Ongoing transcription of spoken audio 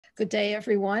Good day,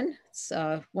 everyone. It's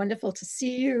wonderful to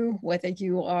see you, whether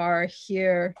you are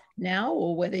here now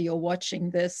or whether you're watching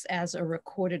this as a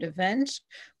recorded event.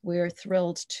 We're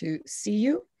thrilled to see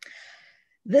you.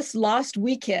 This last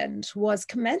weekend was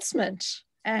commencement,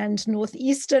 and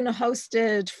Northeastern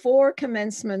hosted 4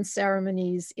 commencement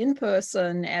ceremonies in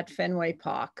person at Fenway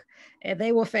Park.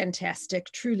 They were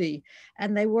fantastic, truly.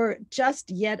 And they were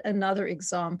just yet another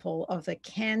example of the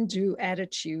can-do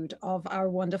attitude of our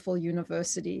wonderful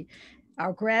university.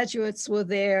 Our graduates were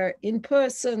there in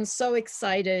person, so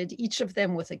excited, each of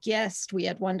them with a guest. We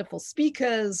had wonderful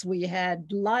speakers, we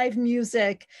had live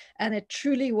music, and it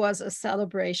truly was a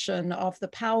celebration of the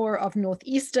power of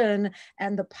Northeastern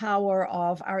and the power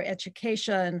of our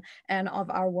education and of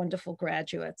our wonderful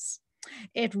graduates.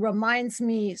 It reminds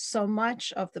me so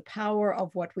much of the power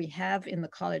of what we have in the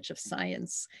College of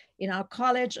Science. In our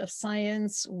College of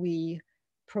Science, we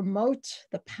promote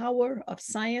the power of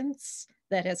science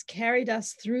that has carried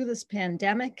us through this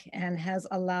pandemic and has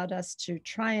allowed us to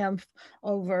triumph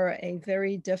over a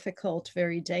very difficult,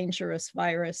 very dangerous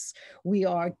virus. We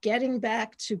are getting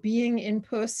back to being in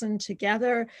person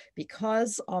together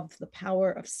because of the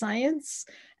power of science,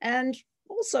 and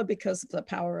also because of the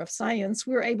power of science,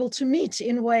 we're able to meet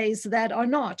in ways that are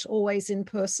not always in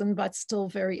person, but still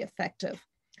very effective.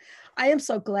 I am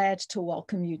so glad to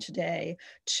welcome you today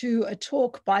to a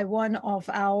talk by one of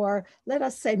our, let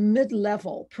us say,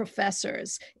 mid-level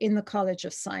professors in the College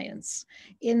of Science.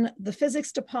 In the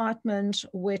physics department,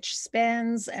 which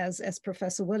spans, as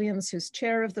Professor Williams, who's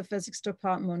chair of the physics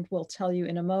department, will tell you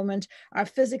in a moment, our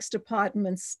physics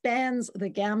department spans the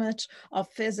gamut of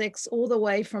physics all the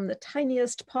way from the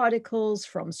tiniest particles,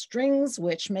 from strings,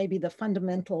 which may be the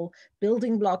fundamental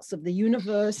building blocks of the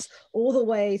universe, all the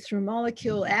way through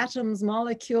atoms,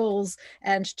 molecules,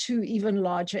 and to even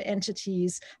larger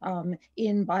entities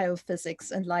in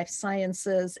biophysics and life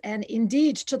sciences, and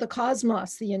indeed to the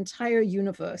cosmos, the entire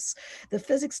universe. The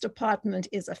physics department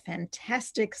is a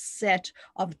fantastic set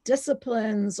of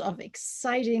disciplines, of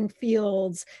exciting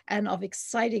fields, and of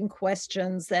exciting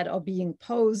questions that are being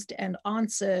posed and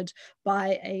answered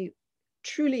by a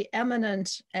truly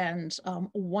eminent and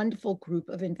wonderful group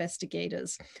of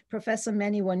investigators. Professor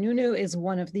Meni Wanunu is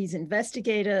one of these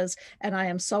investigators, and I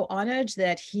am so honored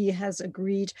that he has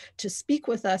agreed to speak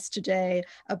with us today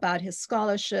about his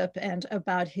scholarship and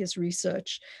about his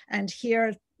research. And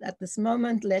here at this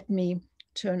moment, let me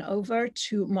turn over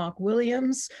to Mark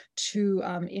Williams to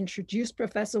introduce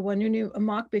Professor Wanunu.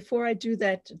 Mark, before I do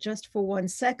that, just for 1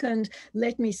 second,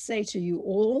 let me say to you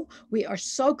all, we are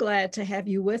so glad to have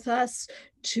you with us,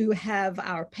 to have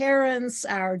our parents,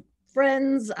 our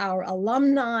friends, our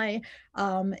alumni,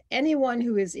 anyone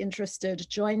who is interested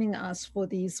joining us for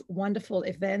these wonderful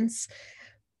events.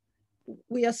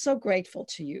 We are so grateful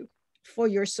to you for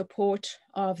your support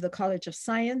of the College of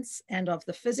Science and of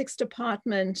the physics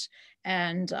department.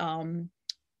 And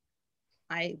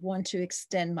I want to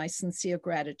extend my sincere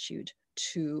gratitude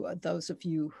to those of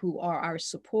you who are our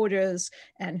supporters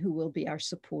and who will be our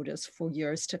supporters for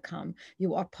years to come.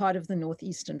 You are part of the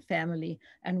Northeastern family,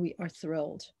 and we are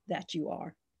thrilled that you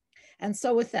are. And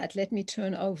so with that, let me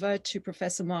turn over to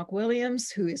Professor Mark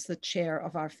Williams, who is the chair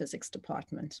of our physics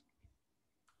department.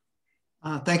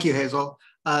 Thank you, Hazel.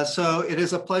 So it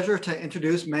is a pleasure to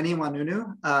introduce Meni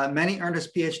Wanunu. Meni earned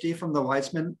his PhD from the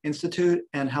Weizmann Institute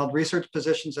and held research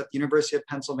positions at the University of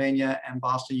Pennsylvania and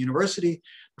Boston University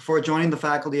before joining the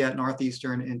faculty at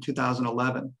Northeastern in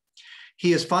 2011.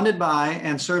 He is funded by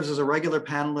and serves as a regular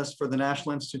panelist for the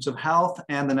National Institutes of Health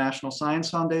and the National Science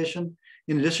Foundation,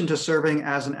 in addition to serving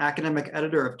as an academic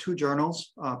editor of 2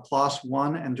 journals, PLOS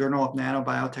One and Journal of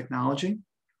Nanobiotechnology.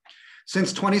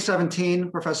 Since 2017,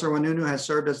 Professor Wanunu has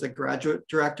served as the graduate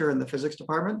director in the physics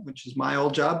department, which is my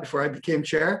old job before I became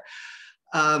chair.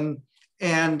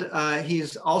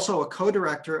 He's also a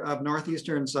co-director of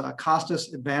Northeastern's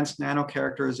Costas Advanced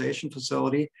Nanocharacterization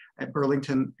Facility at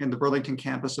Burlington, in the Burlington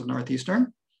campus of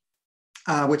Northeastern,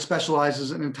 which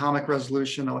specializes in atomic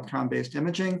resolution electron-based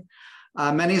imaging.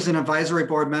 Meni is an advisory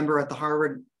board member at the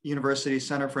Harvard University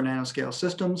Center for Nanoscale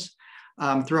Systems.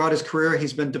 Throughout his career,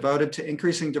 he's been devoted to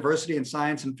increasing diversity in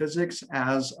science and physics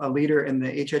as a leader in the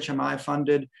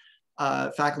HHMI-funded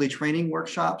faculty training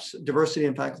workshops, diversity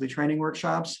and faculty training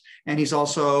workshops, and he's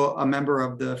also a member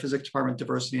of the Physics Department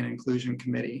Diversity and Inclusion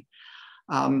Committee.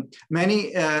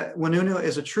 Meni Wanunu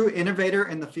is a true innovator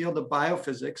in the field of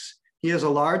biophysics. He has a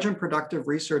large and productive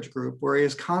research group where he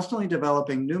is constantly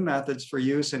developing new methods for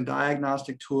use in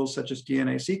diagnostic tools such as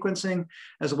DNA sequencing,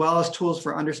 as well as tools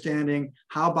for understanding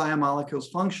how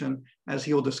biomolecules function, as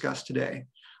he will discuss today.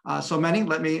 So Meni,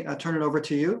 let me turn it over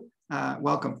to you.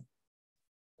 Welcome.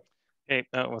 Okay,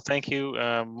 well, thank you,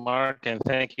 Mark, and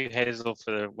thank you, Hazel,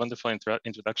 for the wonderful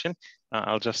introduction.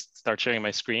 I'll just start sharing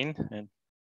my screen, and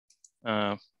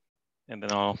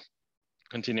then I'll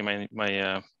continue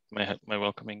my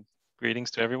welcoming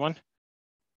greetings to everyone.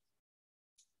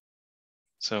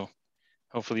 So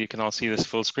hopefully you can all see this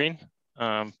full screen.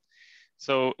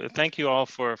 So thank you all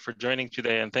for joining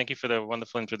today, and thank you for the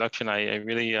wonderful introduction. I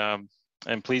really am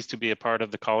pleased to be a part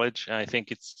of the college. I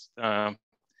think it's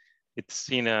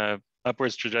seen a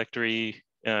upwards trajectory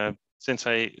since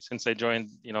I joined.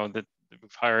 You know, that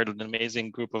we've hired an amazing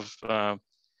group of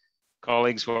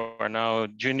colleagues who are now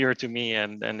junior to me,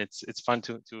 and it's fun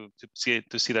to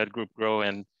see that group grow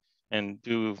and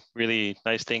do really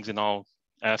nice things in all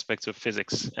aspects of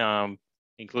physics,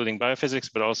 including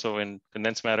biophysics, but also in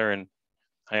condensed matter and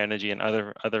high energy and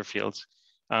other fields.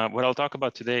 What I'll talk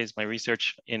about today is my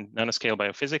research in nanoscale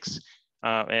biophysics,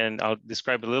 and I'll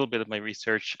describe a little bit of my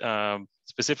research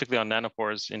specifically on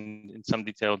nanopores in some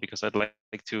detail, because I'd like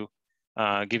to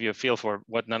give you a feel for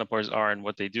what nanopores are and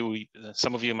what they do.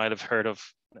 Some of you might have heard of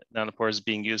nanopores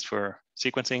being used for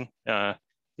sequencing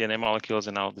DNA molecules,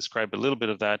 and I'll describe a little bit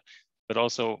of that, but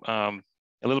also a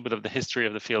little bit of the history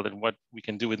of the field and what we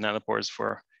can do with nanopores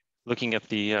for looking at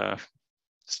the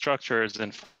structures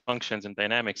and functions and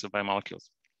dynamics of biomolecules.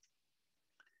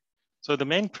 So the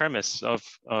main premise of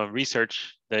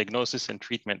research, diagnosis, and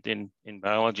treatment in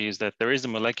biology is that there is a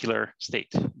molecular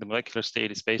state. The molecular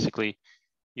state is basically,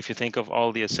 if you think of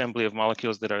all the assembly of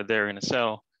molecules that are there in a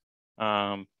cell,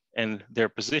 and their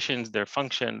positions, their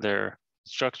function, their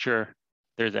structure,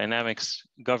 their dynamics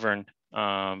govern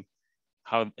how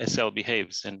a cell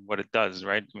behaves and what it does,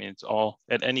 right? I mean, it's all,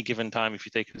 at any given time, if you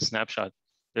take a snapshot,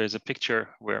 there's a picture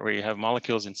where you have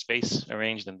molecules in space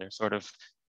arranged, and they're sort of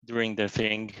doing their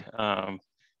thing,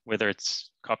 whether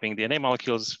it's copying DNA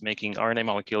molecules, making RNA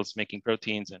molecules, making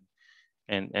proteins,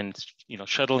 and you know,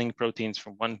 shuttling proteins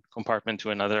from one compartment to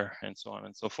another, and so on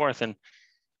and so forth. And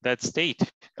that state,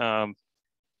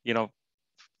 you know,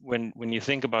 when you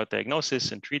think about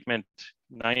diagnosis and treatment,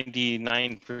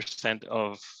 99%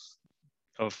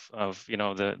 of you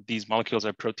know, these molecules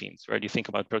are proteins, right? You think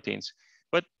about proteins.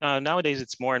 But nowadays,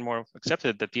 it's more and more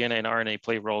accepted that DNA and RNA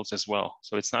play roles as well.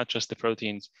 So it's not just the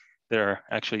proteins that are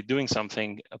actually doing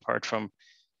something apart from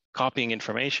copying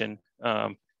information.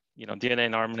 You know, DNA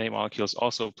and RNA molecules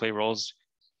also play roles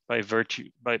by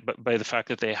the fact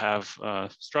that they have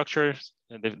structures.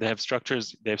 They have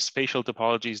structures. They have spatial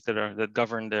topologies that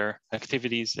govern their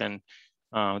activities, and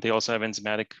they also have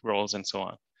enzymatic roles and so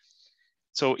on.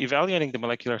 So evaluating the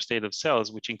molecular state of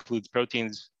cells, which includes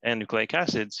proteins and nucleic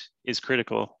acids, is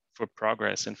critical for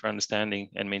progress and for understanding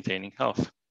and maintaining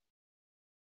health.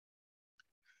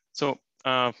 So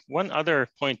one other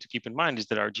point to keep in mind is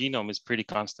that our genome is pretty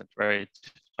constant, right?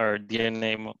 Our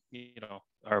DNA, you know,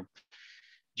 our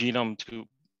genome, to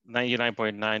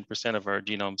 99.9% of our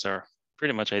genomes are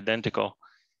pretty much identical.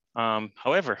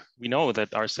 However, we know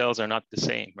that our cells are not the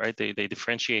same, right? They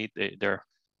differentiate. They're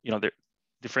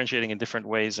differentiating in different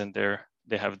ways, and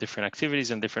they have different activities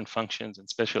and different functions and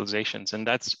specializations. And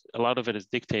that's, a lot of it is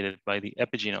dictated by the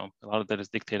epigenome. A lot of that is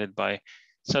dictated by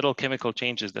subtle chemical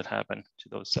changes that happen to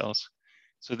those cells.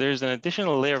 So there's an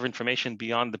additional layer of information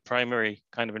beyond the primary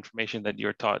kind of information that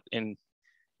you're taught in,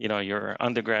 you know, your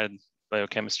undergrad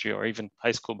biochemistry or even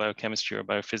high school biochemistry or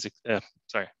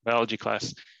biology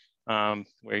class,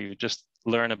 where you just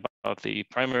learn about the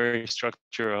primary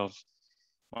structure of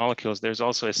molecules. There's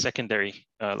also a secondary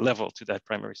level to that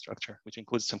primary structure, which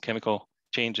includes some chemical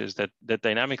changes that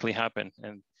dynamically happen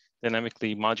and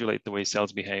dynamically modulate the way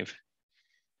cells behave.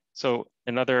 So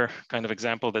another kind of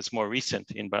example that's more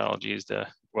recent in biology is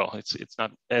it's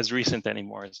not as recent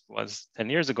anymore as it was 10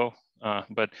 years ago,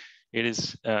 but it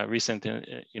is recent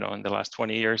in the last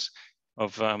 20 years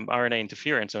of RNA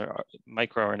interference, or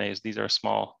microRNAs. These are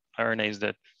small RNAs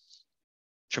that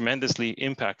tremendously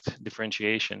impact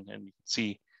differentiation. And you can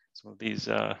see some of these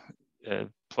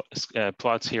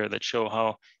plots here that show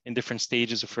how in different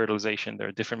stages of fertilization, there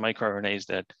are different microRNAs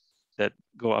that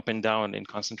go up and down in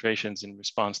concentrations in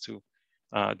response to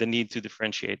the need to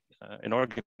differentiate an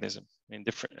organism and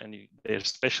they're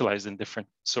specialized in different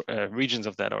regions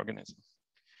of that organism.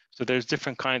 So there's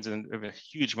different kinds and a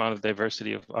huge amount of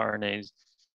diversity of RNAs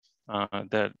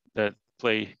that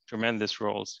play tremendous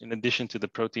roles in addition to the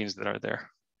proteins that are there.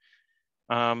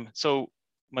 So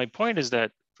my point is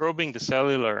that probing the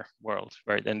cellular world,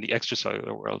 right, and the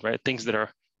extracellular world, right, things that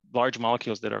are large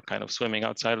molecules that are kind of swimming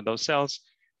outside of those cells,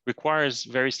 requires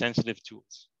very sensitive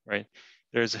tools, right?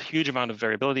 There's a huge amount of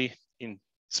variability in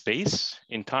space,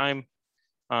 in time,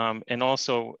 and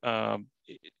also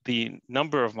the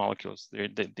number of molecules,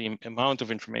 the amount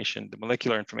of information, the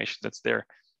molecular information that's there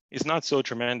is not so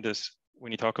tremendous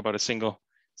when you talk about a single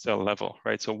cell level,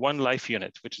 right? So one life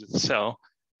unit, which is a cell,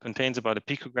 contains about a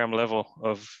picogram level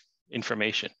of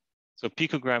information. So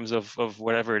picograms of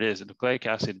whatever it is, the nucleic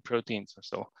acid, proteins or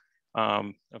so,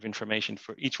 of information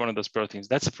for each one of those proteins.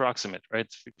 That's approximate, right?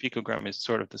 Picogram is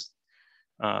sort of this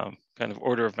kind of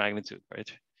order of magnitude,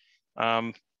 right?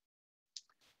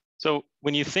 So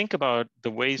when you think about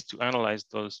the ways to analyze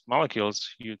those molecules,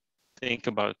 you think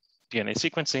about DNA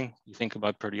sequencing, you think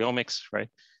about proteomics, right?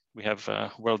 We have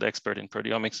a world expert in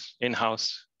proteomics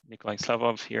in-house, Nikolai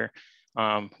Slavov here,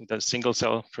 who does single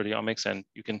cell proteomics, and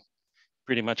you can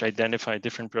pretty much identify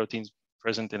different proteins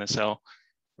present in a cell,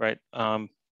 right?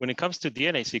 When it comes to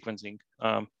DNA sequencing,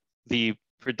 the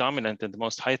predominant and the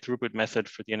most high throughput method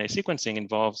for DNA sequencing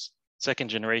involves second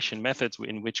generation methods,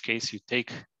 in which case you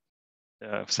take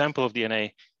a sample of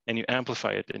DNA and you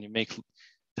amplify it and you make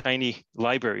tiny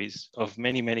libraries of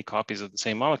many, many copies of the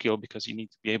same molecule, because you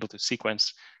need to be able to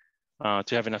sequence,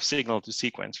 to have enough signal to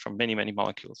sequence from many, many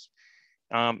molecules.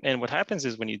 And what happens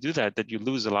is when you do that, you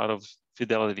lose a lot of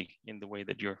fidelity in the way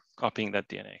that you're copying that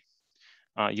DNA.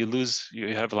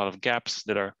 You have a lot of gaps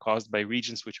that are caused by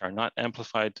regions which are not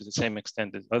amplified to the same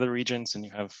extent as other regions, and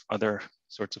you have other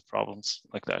sorts of problems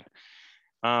like that.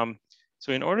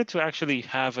 So in order to actually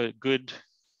have a good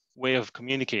way of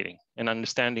communicating and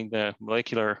understanding the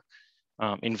molecular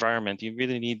environment, you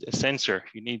really need a sensor.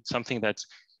 You need something that's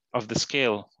of the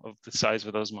scale of the size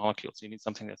of those molecules. You need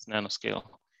something that's nanoscale,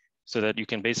 so that you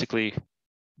can basically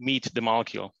meet the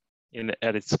molecule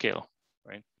at its scale,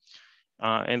 right?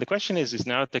 And the question is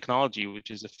nanotechnology,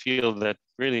 which is a field that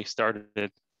really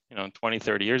started 20,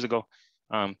 30 years ago,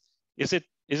 is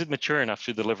it mature enough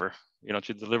to deliver,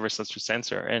 to deliver such a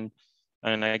sensor?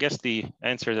 And I guess the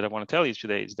answer that I want to tell you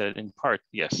today is that in part,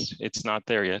 yes, it's not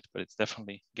there yet, but it's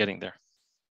definitely getting there.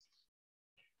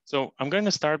 So I'm going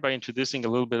to start by introducing a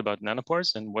little bit about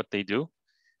nanopores and what they do.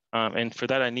 And for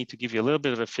that, I need to give you a little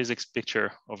bit of a physics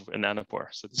picture of a nanopore.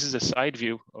 So this is a side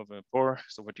view of a pore.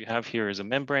 So what you have here is a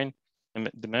membrane. And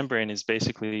the membrane is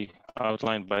basically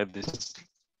outlined by this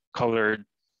colored,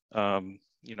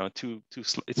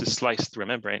 it's a slice through a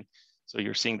membrane. So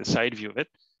you're seeing the side view of it.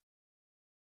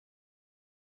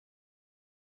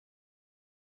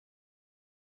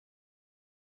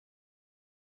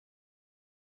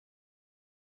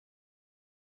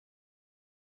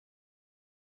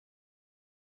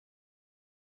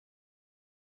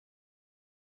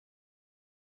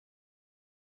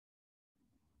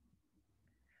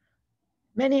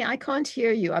 Meni, I can't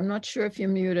hear you. I'm not sure if you're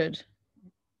muted.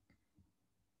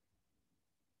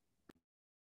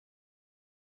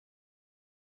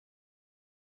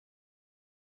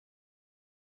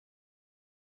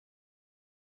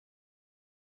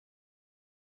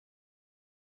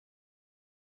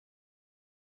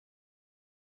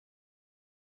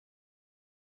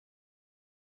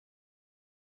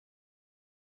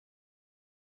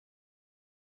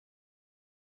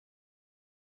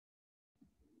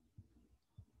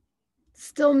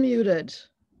 Still muted.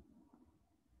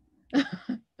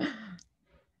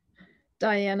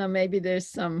 Diana, maybe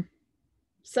there's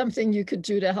something you could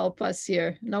do to help us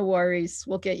here. No worries,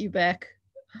 we'll get you back.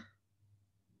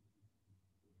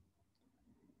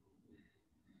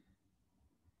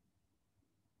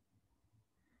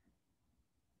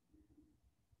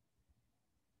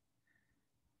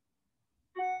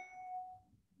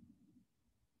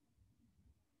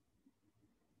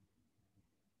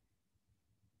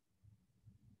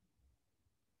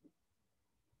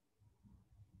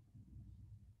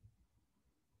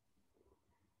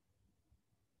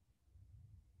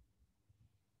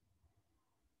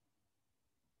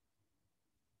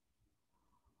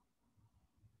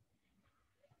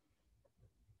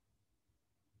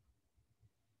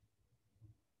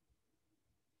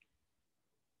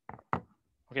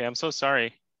 Okay, I'm so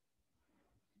sorry.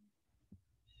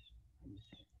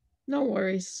 No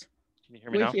worries. Can you hear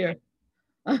me now? We're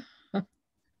here.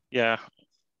 Yeah.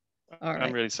 All right.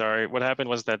 I'm really sorry. What happened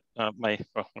was that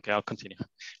okay, I'll continue.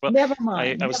 Well, never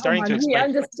mind. I was starting to explain. We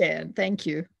understand. Thank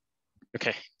you.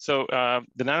 Okay, so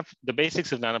the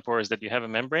basics of nanopore is that you have a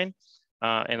membrane,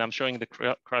 and I'm showing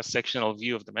the cross-sectional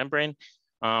view of the membrane.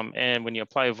 And when you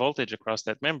apply a voltage across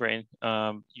that membrane,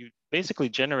 you basically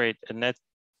generate a net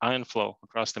ion flow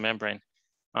across the membrane.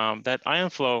 That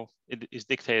ion flow is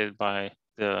dictated by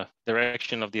the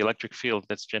direction of the electric field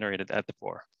that's generated at the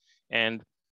pore. And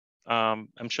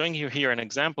I'm showing you here an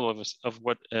example of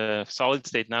what a solid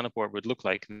state nanopore would look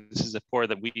like. This is a pore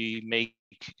that we make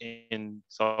in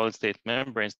solid state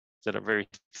membranes that are very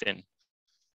thin.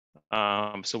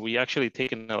 So we actually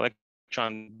take an electric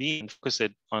electron beam and focus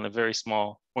it on a very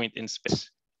small point in space,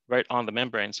 right on the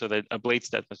membrane, so that it ablates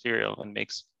that material and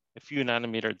makes a few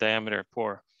nanometer diameter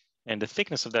pore. And the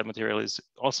thickness of that material is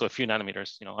also a few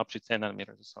nanometers, up to 10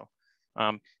 nanometers or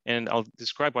so. And I'll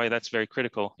describe why that's very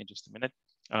critical in just a minute.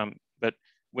 But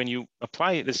when you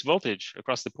apply this voltage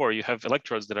across the pore, you have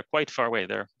electrodes that are quite far away.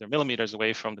 They're millimeters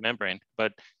away from the membrane,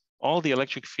 but all the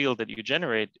electric field that you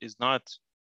generate is not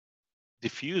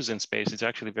diffuse in space. It's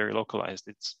actually very localized.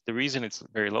 The reason it's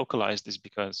very localized is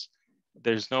because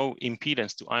there's no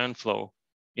impedance to ion flow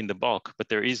in the bulk, but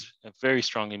there is a very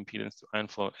strong impedance to ion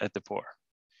flow at the pore.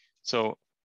 So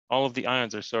all of the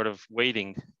ions are sort of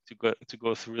waiting to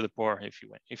go through the pore,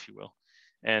 if you will.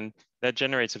 And that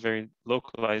generates a very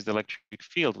localized electric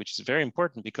field, which is very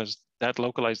important because that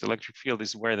localized electric field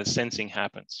is where the sensing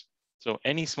happens. So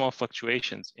any small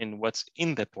fluctuations in what's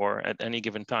in the pore at any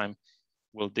given time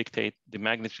will dictate the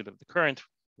magnitude of the current,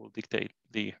 will dictate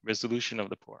the resolution of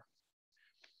the pore.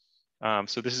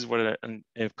 So this is what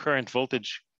a current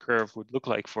voltage curve would look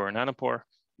like for a nanopore.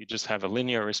 You just have a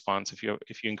linear response. If you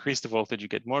increase the voltage, you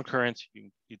get more current.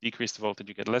 You decrease the voltage,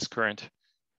 you get less current.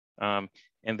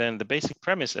 And then the basic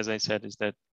premise, as I said, is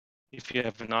that if you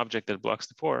have an object that blocks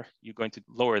the pore, you're going to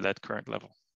lower that current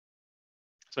level.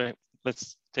 So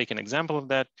let's take an example of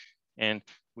that. And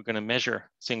we're going to measure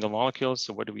single molecules.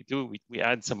 So what do? We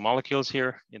add some molecules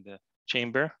here in the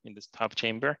chamber, in this top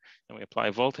chamber, and we apply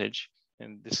voltage.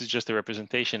 And this is just a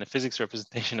representation, a physics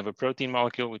representation of a protein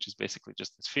molecule, which is basically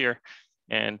just a sphere.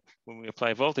 And when we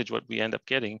apply voltage, what we end up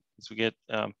getting is we get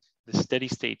the steady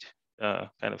state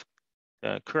kind of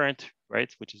current,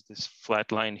 right? Which is this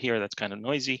flat line here that's kind of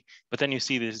noisy. But then you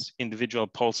see these individual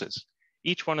pulses.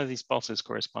 Each one of these pulses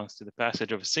corresponds to the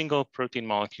passage of a single protein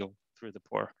molecule through the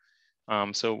pore.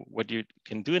 So what you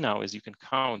can do now is you can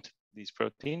count these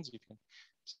proteins. You can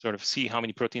sort of see how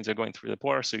many proteins are going through the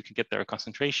pore, so you can get their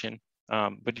concentration.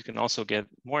 But you can also get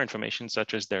more information,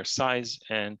 such as their size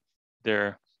and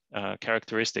their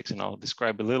characteristics. And I'll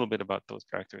describe a little bit about those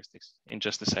characteristics in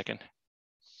just a second.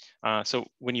 So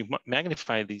when you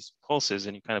magnify these pulses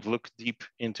and you kind of look deep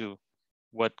into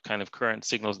what kind of current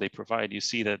signals they provide, you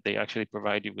see that they actually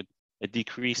provide you with a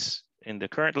decrease in the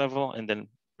current level and then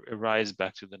a rise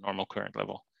back to the normal current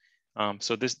level.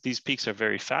 So these peaks are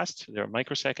very fast. They're a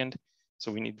microsecond.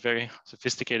 So we need very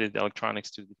sophisticated electronics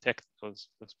to detect those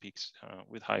peaks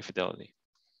with high fidelity.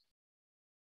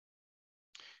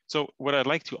 So what I'd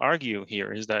like to argue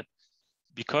here is that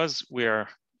because we are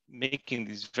making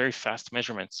these very fast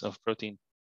measurements of protein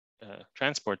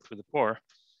transport through the pore,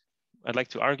 I'd like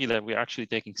to argue that we're actually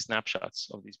taking snapshots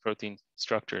of these protein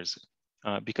structures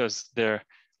because their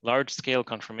large-scale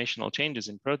conformational changes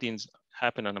in proteins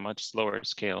happen on a much slower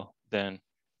scale than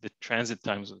the transit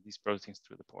times of these proteins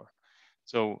through the pore.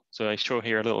 So I show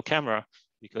here a little camera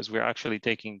because we're actually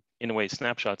taking, in a way,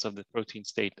 snapshots of the protein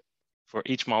state for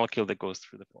each molecule that goes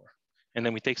through the pore. And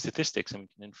then we take statistics and we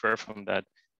can infer from that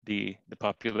the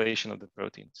population of the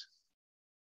proteins.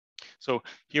 So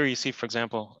here you see, for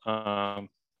example,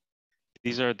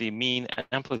 these are the mean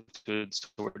amplitudes.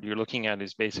 So what you're looking at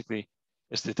is basically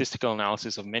a statistical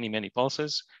analysis of many, many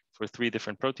pulses for 3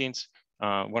 different proteins.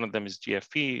 One of them is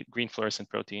GFP, green fluorescent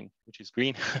protein, which is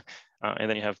green. And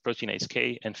then you have proteinase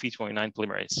K and Phe29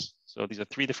 polymerase. So these are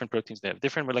 3 different proteins. They have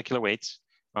different molecular weights.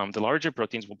 The larger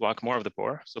proteins will block more of the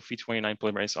pore. So Phe29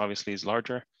 polymerase obviously is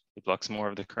larger. It blocks more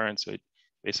of the current. So it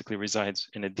basically resides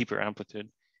in a deeper amplitude.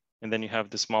 And then you have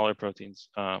the smaller proteins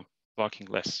blocking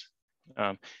less.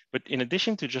 But in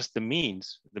addition to just the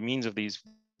means of these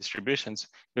distributions,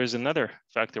 there's another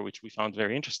factor which we found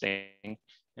very interesting,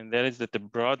 and that is that the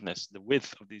broadness, the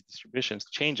width of these distributions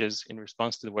changes in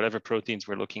response to whatever proteins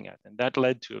we're looking at. And that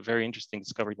led to a very interesting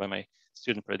discovery by my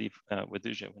student Pradeep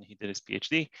Waduja when he did his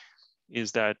PhD,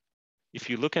 is that if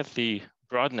you look at the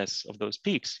broadness of those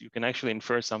peaks, you can actually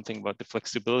infer something about the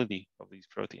flexibility of these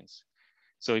proteins.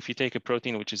 So if you take a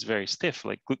protein which is very stiff,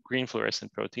 like green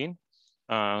fluorescent protein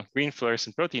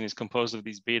is composed of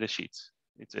these beta sheets.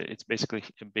 It's basically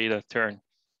a beta turn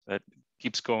that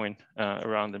keeps going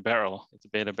around the barrel. It's a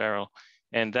beta barrel,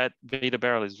 and that beta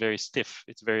barrel is very stiff.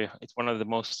 It's one of the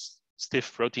most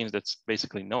stiff proteins that's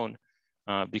basically known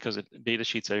because beta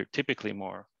sheets are typically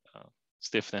more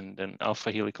stiff than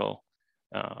alpha helical,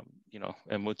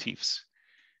 motifs.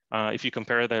 If you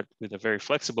compare that with a very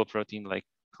flexible protein like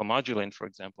comodulin, for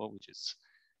example, which is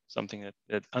something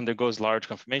that undergoes large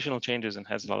conformational changes and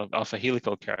has a lot of alpha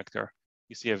helical character,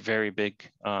 you see a very big,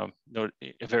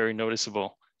 very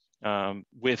noticeable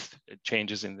width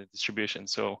changes in the distribution.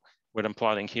 So what I'm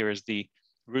plotting here is the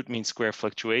root mean square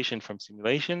fluctuation from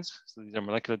simulations. So these are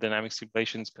molecular dynamics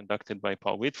simulations conducted by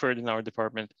Paul Whitford in our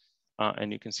department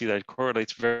And you can see that it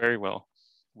correlates very well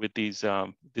with these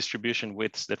distribution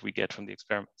widths that we get from the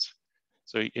experiments.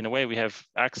 So in a way, we have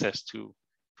access to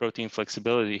protein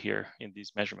flexibility here in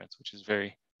these measurements, which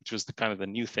was the kind of the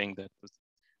new thing that was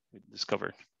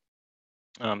discovered.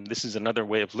 This is another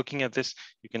way of looking at this.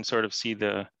 You can sort of see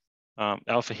the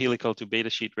alpha helical to beta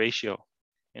sheet ratio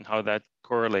and how that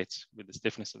correlates with the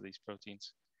stiffness of these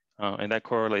proteins. And that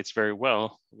correlates very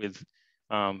well with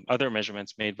other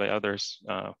measurements made by others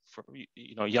for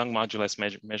young modulus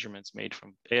measurements made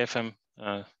from AFM,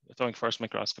 atomic force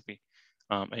microscopy,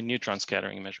 and neutron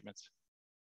scattering measurements.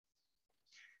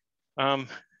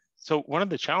 So one of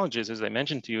the challenges, as I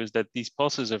mentioned to you, is that these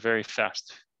pulses are very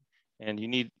fast, and you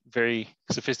need very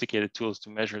sophisticated tools to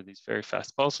measure these very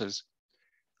fast pulses.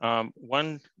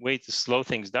 One way to slow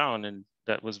things down, and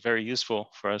that was very useful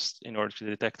for us in order to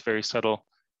detect very subtle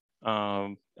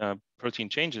protein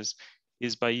changes,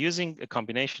 is by using a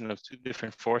combination of two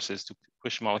different forces to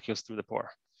push molecules through the pore.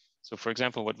 So for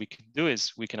example, what we can do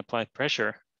is we can apply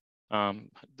pressure.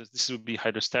 This would be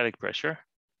hydrostatic pressure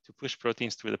to push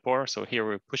proteins through the pore. So here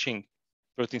we're pushing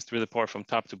proteins through the pore from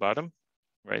top to bottom,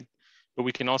 right? But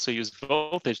we can also use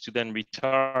voltage to then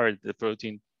retard the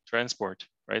protein transport,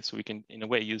 right? So we can, in a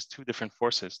way, use two different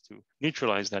forces to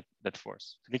neutralize that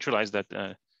force, to neutralize that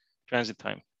transit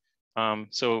time.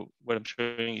 So what I'm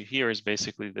showing you here is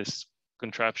basically this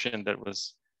contraption that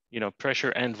was, pressure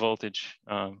and voltage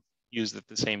used at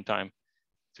the same time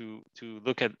to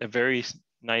look at a very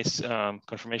nice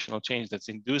conformational change that's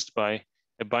induced by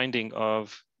a binding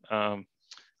of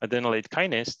adenylate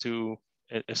kinase to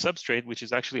a substrate, which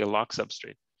is actually a lock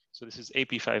substrate. So this is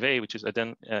AP5A, which is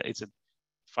it's a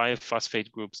 5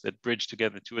 phosphate groups that bridge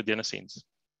together two adenosines.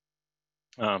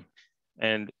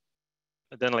 And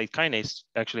adenylate kinase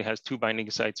actually has two binding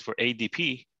sites for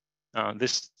ADP.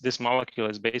 This molecule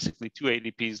is basically two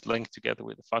ADPs linked together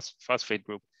with a phosphate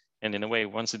group. And in a way,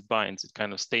 once it binds, it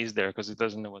kind of stays there because it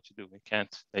doesn't know what to do. It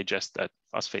can't digest that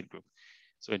phosphate group.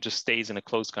 So it just stays in a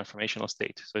closed conformational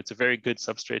state. So it's a very good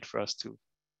substrate for us to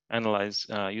analyze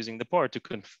using the pore to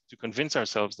convince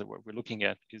ourselves that what we're looking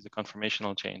at is a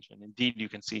conformational change. And indeed, you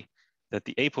can see that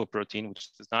the apoprotein,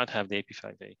 which does not have the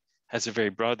AP5A, has a very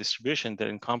broad distribution that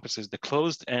encompasses the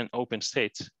closed and open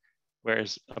states,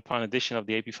 whereas upon addition of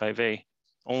the AP5A,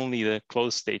 only the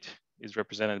closed state is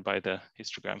represented by the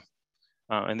histogram.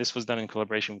 And this was done in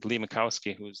collaboration with Lee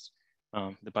Makowski, who's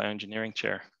the bioengineering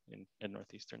chair at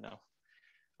Northeastern now.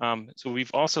 So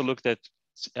we've also looked at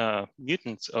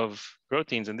mutants of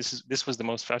proteins, and this was the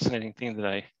most fascinating thing that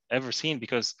I ever seen,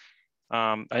 because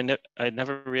I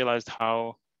never realized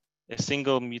how a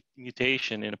single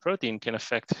mutation in a protein can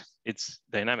affect its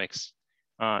dynamics.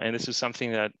 And this is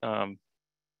something that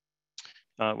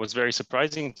was very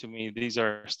surprising to me. These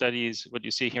are studies, what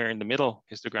you see here in the middle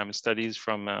histogram is studies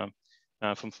from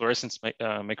fluorescence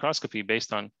microscopy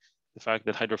based on the fact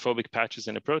that hydrophobic patches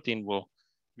in a protein will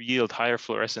yield higher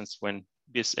fluorescence when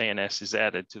bis ANS is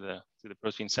added to the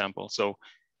protein sample. So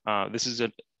this is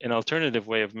an alternative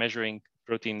way of measuring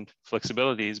protein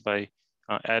flexibilities by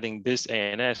adding bis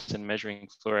ANS and measuring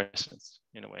fluorescence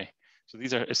in a way. So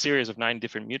these are a series of 9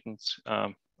 different mutants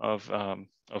of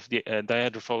the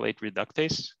dihydrofolate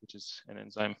reductase, which is an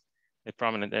enzyme, a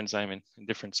prominent enzyme in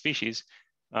different species.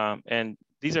 And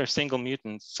these are single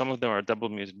mutants. Some of them are double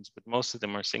mutants, but most of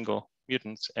them are single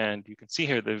mutants. And you can see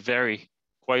here they vary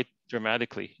quite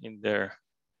dramatically in their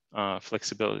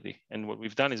flexibility. And what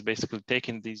we've done is basically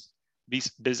taken these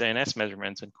bis ANS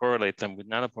measurements and correlate them with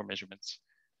nanopore measurements.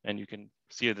 And you can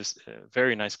see this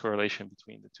very nice correlation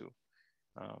between the two.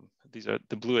 These are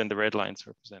the blue and the red lines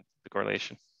represent the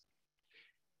correlation.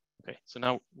 Okay, so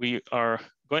now we are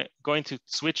going to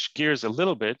switch gears a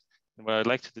little bit. And what I'd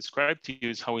like to describe to you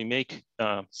is how we make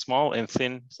small and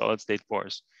thin solid state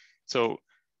pores. So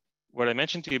what I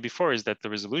mentioned to you before is that the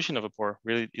resolution of a pore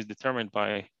really is determined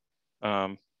by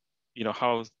how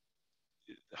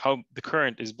the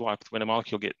current is blocked when a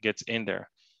molecule gets in there.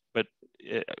 But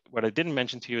what I didn't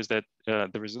mention to you is that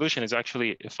the resolution is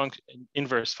actually an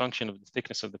inverse function of the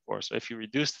thickness of the pore. So if you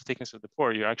reduce the thickness of the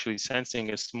pore, you're actually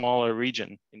sensing a smaller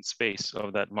region in space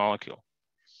of that molecule.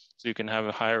 So you can have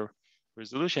a higher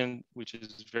resolution, which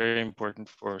is very important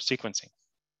for sequencing.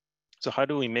 So how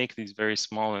do we make these very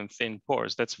small and thin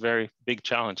pores? That's a very big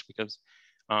challenge because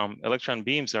electron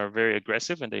beams are very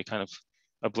aggressive and they kind of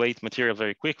ablate material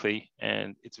very quickly.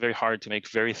 And it's very hard to make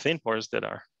very thin pores that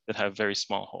have very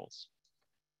small holes.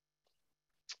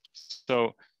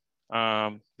 So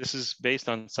this is based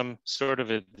on some sort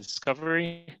of a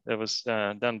discovery that was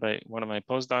done by one of my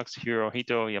postdocs,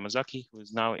 Hirohito Yamazaki, who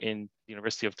is now in the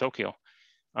University of Tokyo.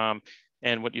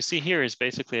 And what you see here is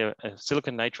basically a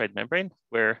silicon nitride membrane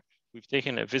where we've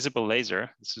taken a visible laser.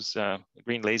 This is a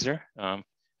green laser,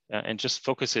 and just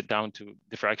focus it down to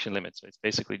diffraction limits. So it's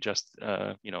basically just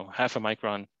half a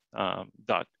micron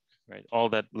dot, right? All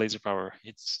that laser power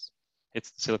hits the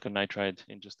silicon nitride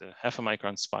in just a half a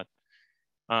micron spot.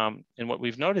 And what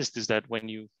we've noticed is that when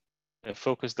you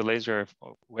focus the laser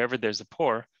wherever there's a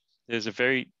pore, there's a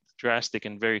very drastic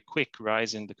and very quick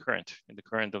rise in the current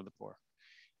of the pore.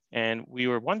 And we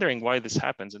were wondering why this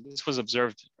happens. And this was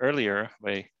observed earlier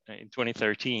in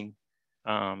 2013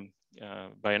 by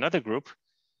another group.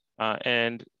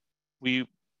 And the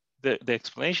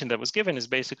explanation that was given is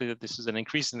basically that this is an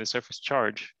increase in the surface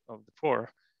charge of the pore.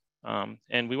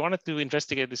 And we wanted to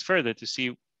investigate this further to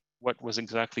see what was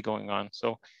exactly going on.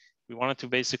 So we wanted to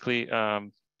basically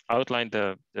outline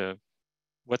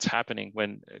what's happening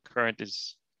when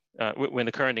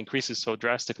the current increases so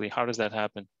drastically. How does that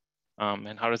happen?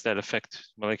 And how does that affect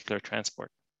molecular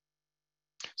transport?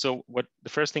 So the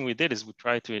first thing we did is we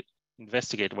tried to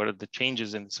investigate what are the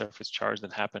changes in the surface charge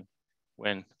that happen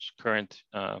when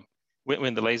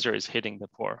when the laser is hitting the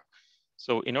pore.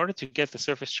 So in order to get the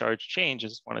surface charge change, I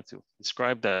just wanted to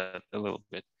describe that a little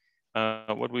bit.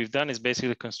 What we've done is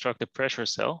basically construct a pressure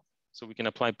cell so we can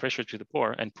apply pressure to the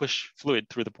pore and push fluid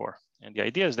through the pore. And the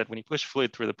idea is that when you push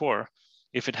fluid through the pore,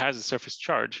 if it has a surface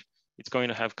charge, it's going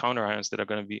to have counterions that are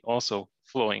going to be also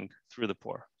flowing through the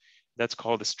pore. That's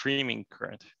called a streaming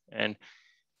current. And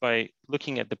by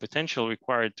looking at the potential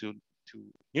required to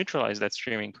neutralize that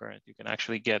streaming current, you can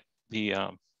actually get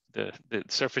the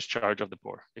surface charge of the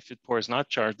pore. If the pore is not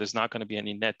charged, there's not going to be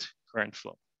any net current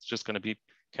flow. It's just going to be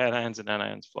cations and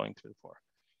anions flowing through the pore.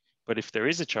 But if there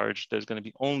is a charge, there's going to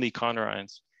be only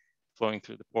counterions flowing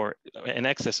through the pore, in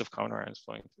excess of counterions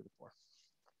flowing through the pore.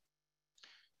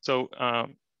 So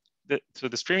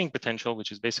the streaming potential,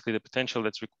 which is basically the potential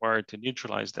that's required to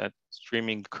neutralize that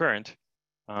streaming current,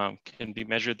 can be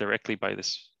measured directly by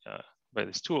this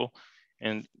tool.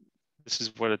 And this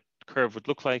is what a curve would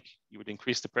look like. You would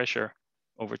increase the pressure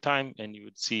over time, and you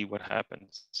would see what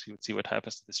happens. So you would see what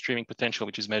happens to the streaming potential,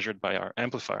 which is measured by our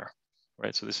amplifier,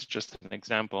 right? So this is just an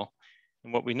example.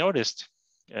 And what we noticed,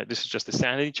 this is just a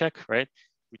sanity check, right?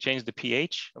 We changed the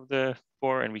pH of the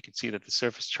pore, and we can see that the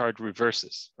surface charge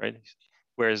reverses, right?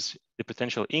 Whereas the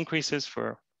potential increases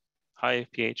for high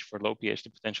pH, for low pH, the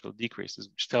potential decreases,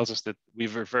 which tells us that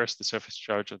we've reversed the surface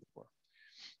charge of the pore.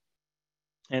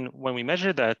 And when we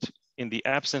measure that in the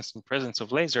absence and presence of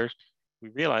lasers, we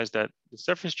realized that the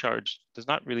surface charge does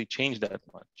not really change that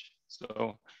much.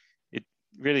 So it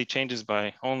really changes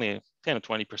by only 10 or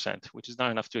 20%, which is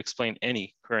not enough to explain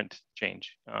any current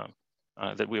change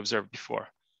that we observed before.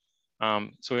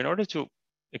 So in order to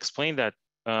explain that,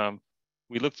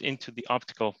 we looked into the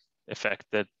optical effect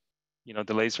that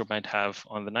the laser might have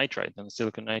on the nitride, on the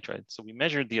silicon nitride. So we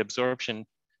measured the absorption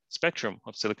spectrum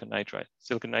of silicon nitride.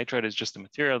 Silicon nitride is just a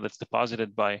material that's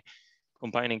deposited by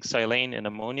combining silane and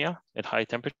ammonia at high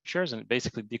temperatures, and it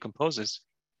basically decomposes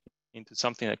into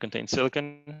something that contains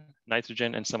silicon,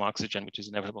 nitrogen, and some oxygen, which is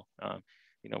inevitable.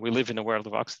 We live in a world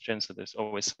of oxygen, so there's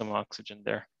always some oxygen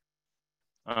there.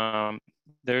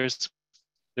 There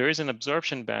is an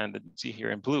absorption band that you see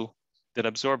here in blue that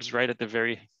absorbs right at the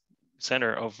very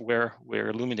center of where we're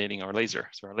illuminating our laser.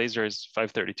 So our laser is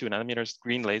 532 nanometers,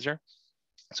 green laser.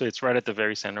 So it's right at the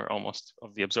very center almost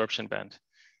of the absorption band.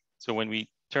 So when we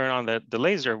turn on the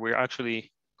laser, we're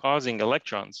actually causing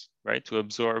electrons, right, to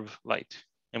absorb light.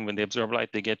 And when they absorb light,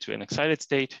 they get to an excited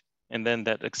state. And then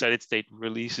that excited state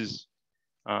releases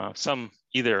some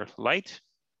either light,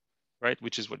 right,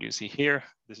 which is what you see here.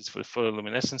 This is for the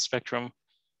photoluminescence spectrum,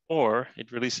 or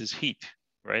it releases heat,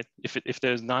 right? If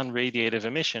there's non-radiative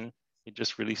emission, it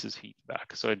just releases heat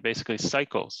back. So it basically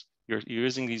cycles. You're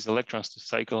using these electrons to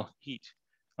cycle heat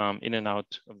in and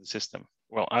out of the system,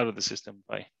 well, out of the system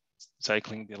by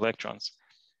cycling the electrons.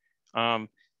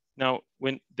 Now,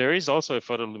 when there is also a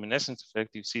photoluminescence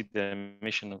effect, you see the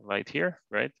emission of light here,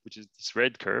 right? Which is this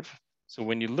red curve. So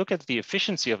when you look at the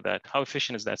efficiency of that, how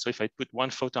efficient is that? So if I put one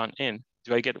photon in,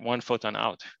 do I get one photon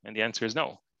out? And the answer is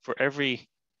no. For every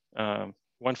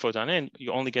one photon in,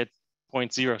 you only get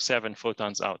 0.07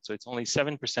 photons out. So it's only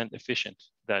 7% efficient,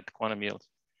 that quantum yield.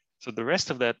 So the rest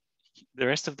of that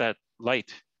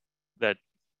light that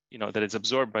that is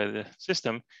absorbed by the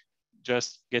system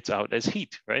just gets out as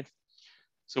heat, right?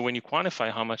 So when you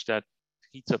quantify how much that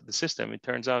heats up the system, it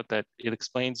turns out that it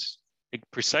explains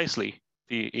precisely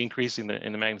the increase in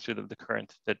the magnitude of the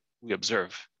current that we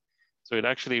observe. So it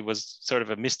actually was sort of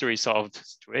a mystery solved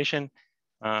situation.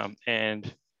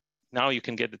 And now you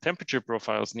can get the temperature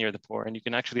profiles near the pore, and you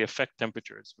can actually affect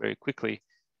temperatures very quickly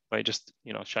by just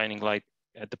shining light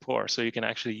at the pore. So you can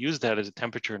actually use that as a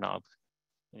temperature knob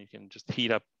and you can just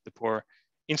heat up the pore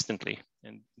instantly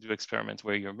and do experiments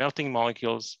where you're melting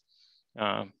molecules.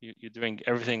 You're doing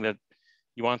everything that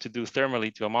you want to do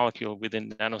thermally to a molecule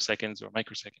within nanoseconds or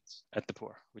microseconds at the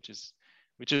pore, which is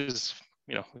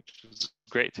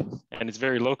great. And it's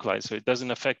very localized, so it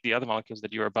doesn't affect the other molecules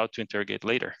that you're about to interrogate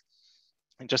later.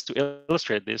 And just to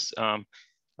illustrate this, I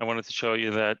wanted to show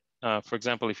you that, for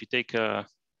example, if you take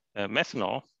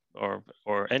methanol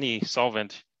or any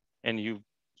solvent and you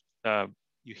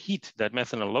heat that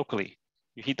methanol locally,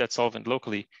 you heat that solvent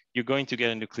locally, you're going to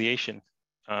get a nucleation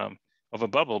of a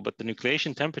bubble, but the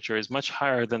nucleation temperature is much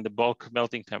higher than the bulk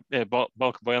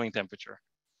boiling temperature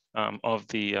of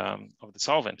the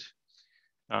solvent.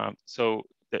 So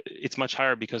it's much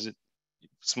higher because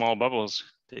small bubbles,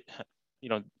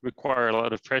 require a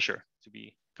lot of pressure to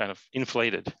be kind of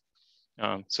inflated.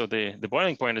 So the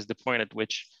boiling point is the point at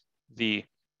which the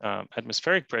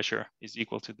atmospheric pressure is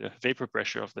equal to the vapor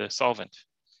pressure of the solvent.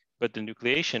 But the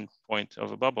nucleation point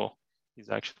of a bubble is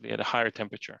actually at a higher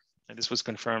temperature. And this was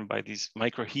confirmed by these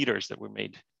microheaters that were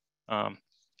made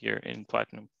here in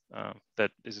Platinum.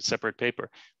 That is a separate paper.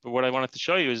 But what I wanted to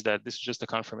show you is that this is just a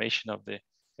confirmation of the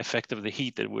effect of the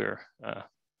heat that we're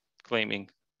claiming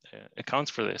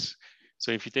accounts for this.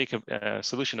 So if you take a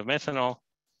solution of methanol,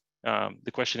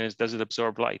 the question is, does it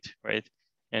absorb light, right?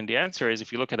 And the answer is,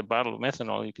 if you look at a bottle of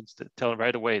methanol, you can tell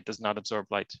right away it does not absorb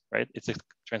light, right? It's a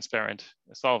transparent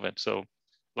solvent, so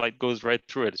light goes right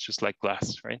through it. It's just like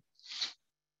glass, right?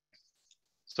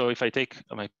 So if I take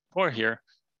my pore here,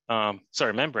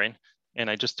 membrane, and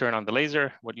I just turn on the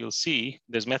laser, what you'll see,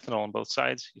 there's methanol on both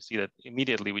sides. You see that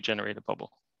immediately we generate a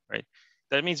bubble, right?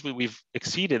 That means we've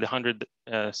exceeded 100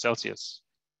 Celsius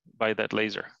by that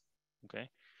laser, okay?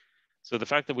 So the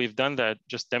fact that we've done that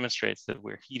just demonstrates that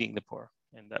we're heating the pore,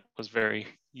 and that was very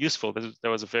useful. That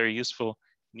was a very useful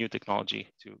new technology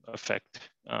to affect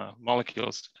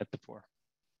molecules at the pore.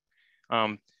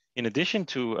 In addition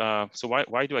to, so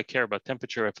why do I care about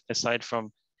temperature aside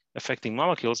from affecting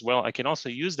molecules? Well, I can also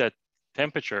use that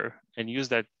temperature and use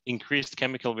that increased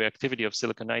chemical reactivity of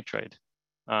silicon nitride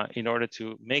in order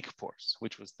to make pores,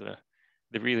 which was the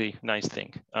really nice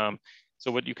thing.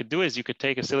 So what you could do is you could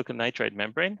take a silicon nitride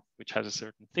membrane, which has a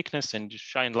certain thickness, and just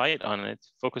shine light on it,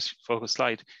 focus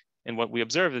light. And what we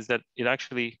observe is that it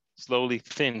actually slowly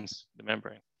thins the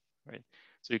membrane, right?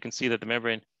 So you can see that the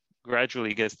membrane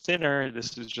gradually gets thinner.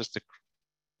 This is just a,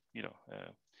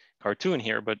 cartoon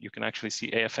here, but you can actually see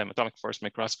AFM, atomic force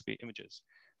microscopy images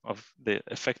of the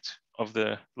effect of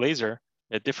the laser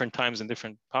at different times and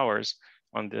different powers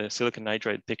on the silicon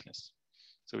nitride thickness.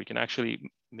 So we can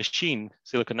actually machine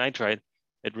silicon nitride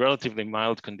at relatively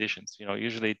mild conditions.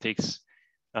 Usually it takes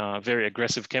very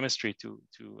aggressive chemistry to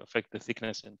affect the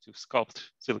thickness and to sculpt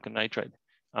silicon nitride.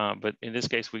 But in this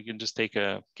case, we can just take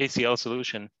a KCl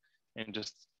solution and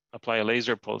just apply a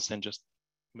laser pulse and just,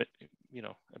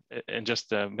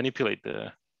 manipulate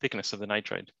the thickness of the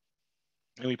nitride.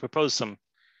 And we propose some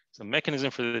mechanism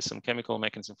for this, some chemical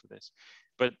mechanism for this.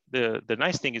 But the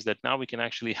nice thing is that now we can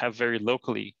actually have very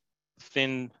locally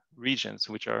thin regions,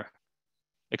 which are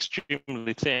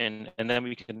extremely thin, and then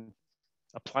we can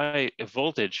apply a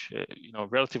voltage,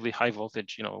 relatively high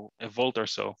voltage, a volt or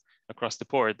so across the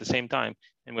pore at the same time.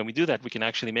 And when we do that, we can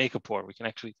actually make a pore. We can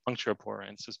actually puncture a pore.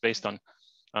 And this is based on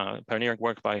pioneering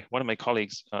work by one of my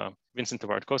colleagues, Vincent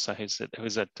Tavard-Cosa,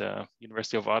 who's at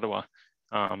University of Ottawa.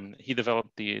 He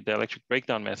developed the electric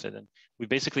breakdown method, and we're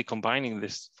basically combining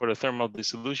this for the thermal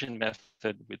dissolution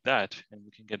method with that, and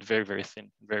we can get very, very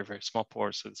thin, very, very small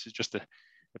pores. So this is just a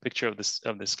picture of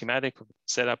the schematic of the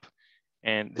setup,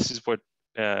 and this is what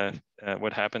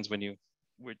happens when you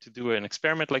were to do an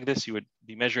experiment like this. You would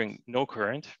be measuring no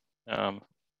current.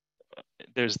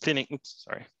 There's thinning.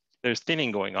 There's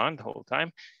thinning going on the whole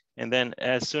time. And then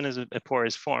as soon as a pore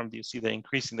is formed, you see the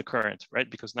increase in the current, right?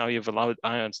 Because now you've allowed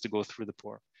ions to go through the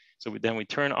pore. So then we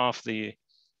turn off the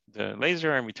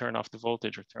laser and we turn off the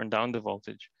voltage or turn down the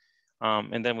voltage.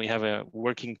 And then we have a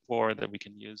working pore that we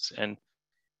can use. And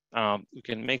we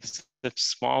can make such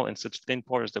small and such thin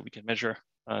pores that we can measure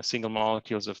single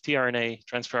molecules of tRNA,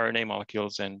 transfer RNA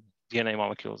molecules, and DNA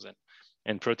molecules,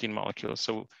 and protein molecules.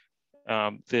 So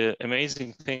the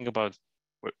amazing thing about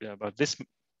this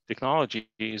technology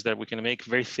is that we can make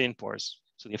very thin pores.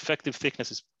 So the effective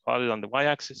thickness is plotted on the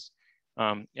y-axis,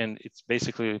 and it's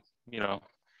basically,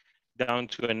 down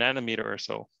to a nanometer or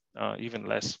so, even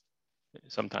less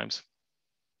sometimes.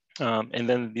 And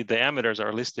then the diameters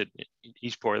are listed in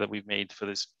each pore that we've made for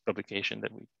this publication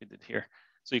that we did here.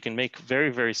 So you can make very,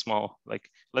 very small, like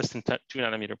less than 2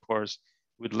 nanometer pores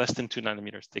with less than 2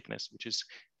 nanometers thickness, which is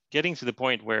getting to the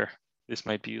point where this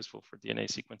might be useful for DNA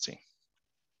sequencing.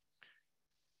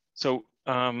 So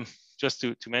just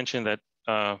to mention that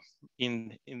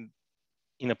in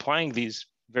applying these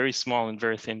very small and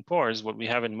very thin pores, what we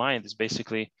have in mind is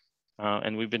basically,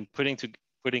 and we've been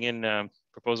putting in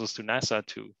proposals to NASA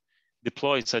to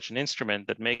deploy such an instrument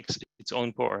that makes its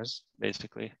own pores,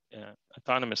 basically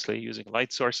autonomously using a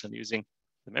light source and using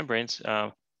the membranes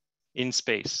in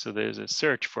space. So there's a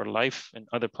search for life and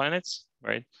other planets,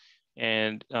 right?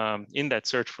 And in that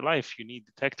search for life, you need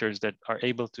detectors that are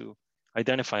able to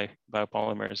identify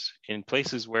biopolymers in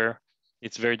places where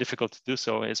it's very difficult to do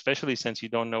so, especially since you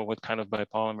don't know what kind of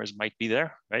biopolymers might be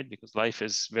there, right? Because life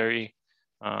is very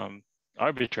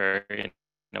arbitrary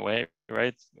in a way,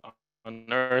 right? On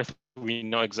Earth, we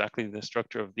know exactly the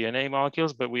structure of DNA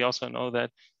molecules, but we also know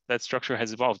that that structure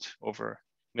has evolved over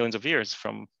millions of years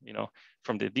from,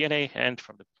 from the DNA and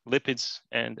from the lipids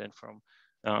and from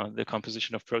the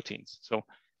composition of proteins. So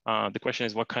the question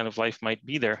is, what kind of life might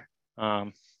be there?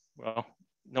 Well,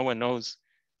 no one knows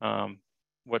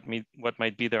what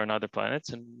might be there on other planets,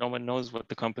 and no one knows what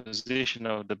the composition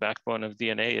of the backbone of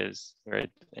DNA is, right,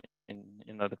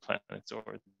 in other planets,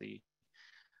 or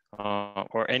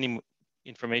any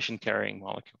information carrying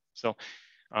molecule. So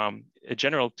a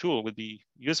general tool would be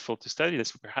useful to study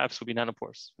this, perhaps, would be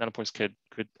nanopores. Nanopores could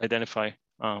identify,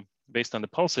 based on the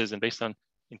pulses and based on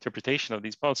interpretation of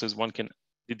these pulses, one can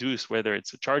deduce whether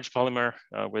it's a charged polymer,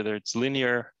 whether it's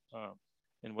linear,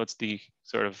 and what's the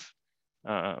sort of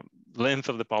length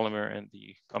of the polymer and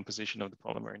the composition of the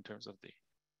polymer in terms of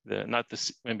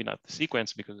maybe not the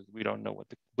sequence, because we don't know what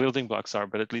the building blocks are,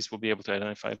 but at least we'll be able to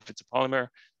identify if it's a polymer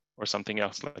or something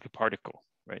else like a particle,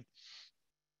 right?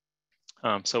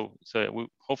 So we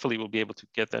hopefully we'll be able to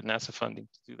get that NASA funding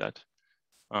to do that.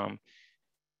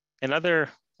 Another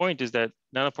point is that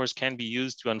nanopores can be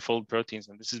used to unfold proteins,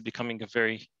 and this is becoming a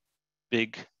very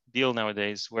big deal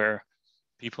nowadays, where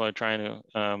people are trying to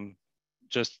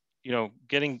just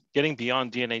getting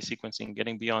beyond DNA sequencing,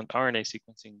 getting beyond RNA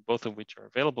sequencing, both of which are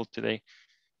available today.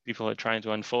 People are trying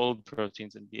to unfold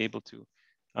proteins and be able to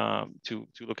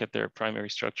look at their primary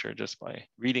structure just by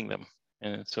reading them.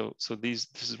 And so this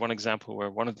is one example where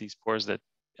one of these pores that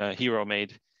Hero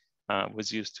made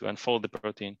was used to unfold the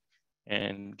protein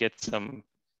and get some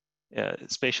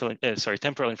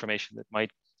temporal information that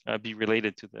might be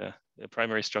related to the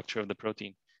primary structure of the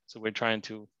protein. So we're trying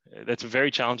to, that's a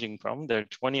very challenging problem. There are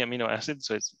 20 amino acids,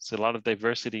 so it's a lot of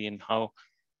diversity in how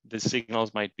the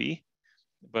signals might be,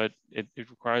 but it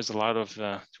requires a lot of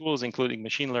tools, including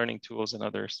machine learning tools and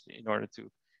others, in order to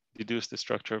deduce the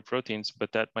structure of proteins.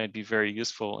 But that might be very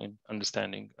useful in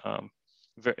understanding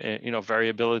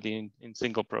variability in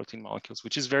single protein molecules,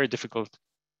 which is a very difficult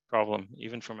problem,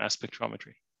 even for mass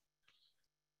spectrometry.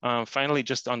 Finally,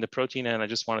 just on the protein end, I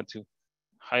just wanted to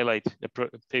highlight a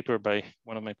paper by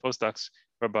one of my postdocs,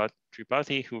 Prabhat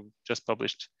Tripathi, who just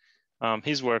published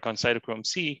his work on cytochrome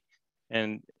C.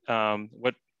 And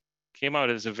what came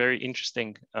out as a very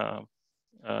interesting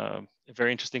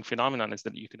phenomenon is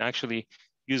that you can actually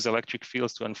use electric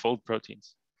fields to unfold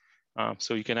proteins.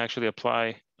 So you can actually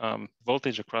apply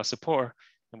voltage across a pore.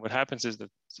 And what happens is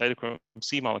that cytochrome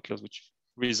C molecules, which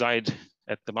reside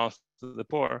at the mouth of the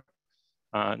pore,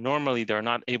 normally they're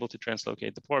not able to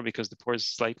translocate the pore because the pore is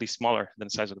slightly smaller than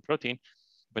the size of the protein.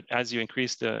 But as you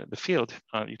increase the field,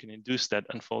 you can induce that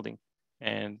unfolding.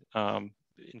 And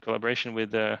in collaboration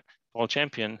with Paul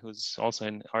Champion, who's also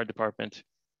in our department,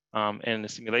 and the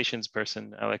simulations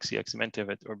person, Alexei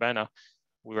Aximentev at Urbana,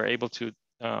 we were able to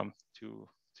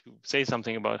say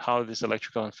something about how this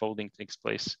electrical unfolding takes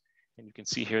place. And you can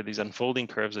see here these unfolding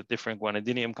curves at different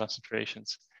guanidinium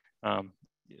concentrations.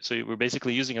 So we're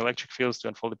basically using electric fields to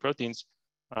unfold the proteins,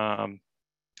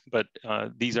 but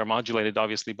these are modulated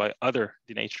obviously by other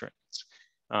denaturants.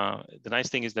 The nice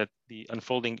thing is that the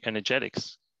unfolding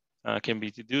energetics can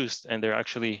be deduced, and they're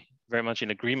actually very much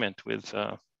in agreement with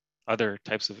other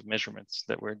types of measurements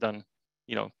that were done,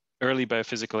 early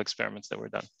biophysical experiments that were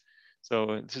done.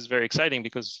 So this is very exciting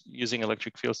because using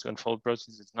electric fields to unfold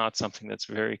proteins is not something that's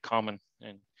very common,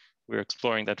 and we're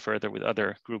exploring that further with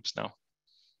other groups now.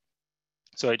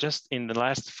 So in the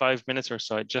last 5 minutes or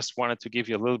so, I just wanted to give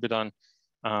you a little bit on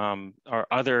our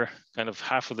other kind of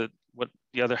what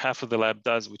the other half of the lab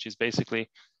does, which is basically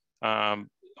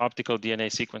optical DNA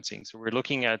sequencing. So we're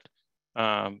looking at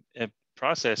a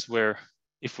process where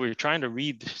if we're trying to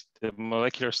read the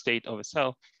molecular state of a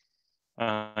cell,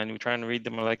 and we're trying to read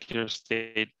the molecular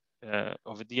state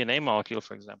of a DNA molecule,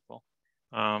 for example,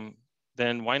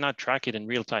 then why not track it in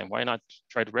real time? Why not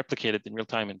try to replicate it in real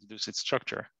time and deduce its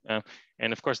structure?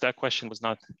 And of course, that question was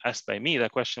not asked by me.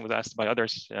 That question was asked by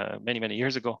others many, many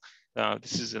years ago.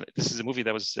 This is a movie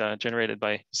that was generated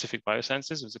by Pacific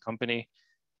Biosciences. It was a company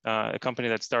a company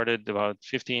that started about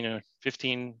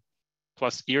 15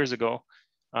 plus years ago,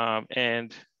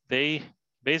 and they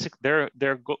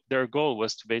their goal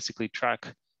was to basically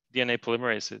track DNA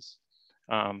polymerases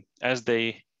as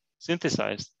they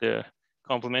synthesized the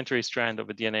complementary strand of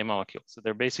a DNA molecule. So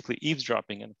they're basically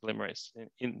eavesdropping in a polymerase.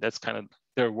 That's kind of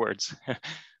their words.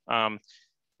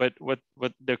 But what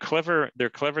their clever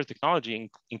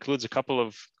technology includes a couple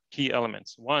of key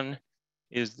elements. One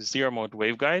is the zero mode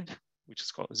waveguide, which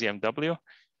is called ZMW.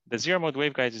 The zero mode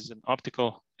waveguide is an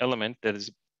optical element that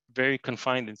is very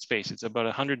confined in space. It's about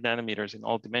 100 nanometers in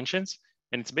all dimensions,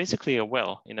 and it's basically a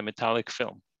well in a metallic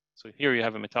film. So here you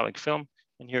have a metallic film,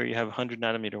 and here you have a 100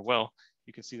 nanometer well.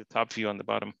 You can see the top view on the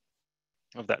bottom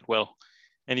of that well.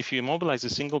 And if you immobilize a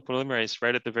single polymerase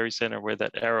right at the very center where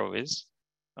that arrow is,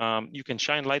 you can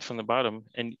shine light from the bottom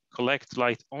and collect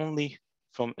light only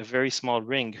from a very small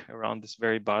ring around this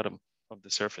very bottom of the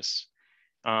surface.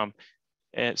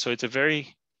 And so it's a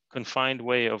very confined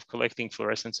way of collecting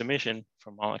fluorescence emission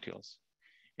from molecules.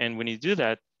 And when you do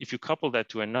that, if you couple that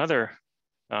to another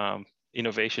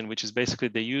innovation, which is basically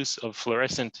the use of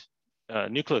fluorescent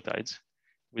nucleotides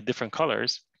with different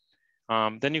colors,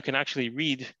 then you can actually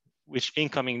read which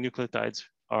incoming nucleotides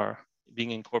are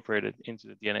being incorporated into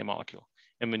the DNA molecule.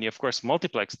 And when you, of course,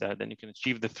 multiplex that, then you can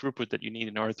achieve the throughput that you need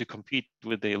in order to compete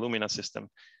with the Illumina system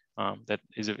that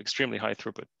is of extremely high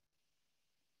throughput.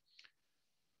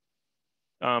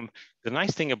 The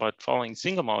nice thing about following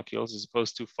single molecules as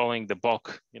opposed to following the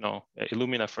bulk,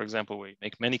 Illumina, for example, where you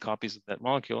make many copies of that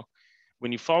molecule,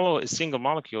 when you follow a single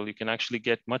molecule, you can actually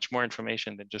get much more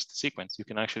information than just the sequence. You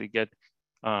can actually get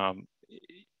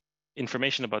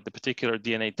information about the particular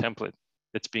DNA template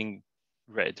that's being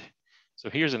read. So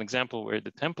here's an example where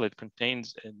the template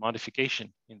contains a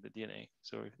modification in the DNA.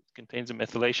 So it contains a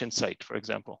methylation site, for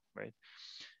example, right?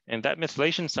 And that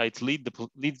methylation site leads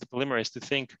the polymerase to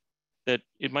think that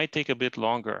it might take a bit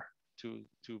longer to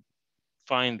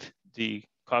find the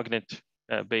cognate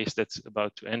base that's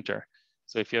about to enter.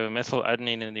 So if you have a methyl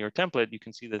adenine in your template, you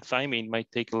can see that thymine might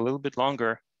take a little bit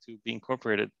longer to be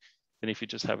incorporated than if you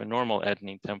just have a normal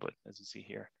adenine template, as you see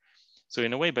here. So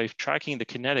in a way, by tracking the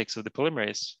kinetics of the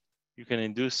polymerase, you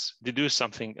can deduce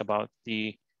something about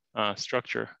the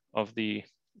structure of the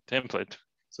template.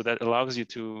 So that allows you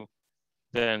to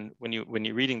then, when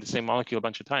you're reading the same molecule a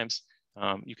bunch of times,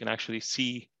 you can actually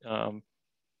see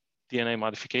DNA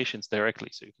modifications directly.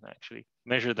 So you can actually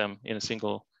measure them in a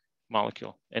single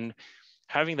molecule. And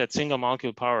having that single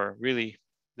molecule power, really,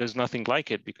 there's nothing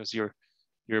like it, because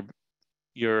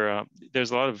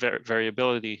there's a lot of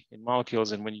variability in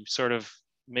molecules. And when you sort of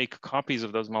make copies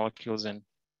of those molecules, and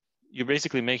you're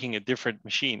basically making a different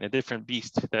machine, a different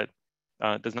beast that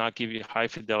does not give you high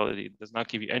fidelity, does not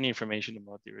give you any information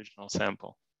about the original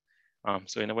sample.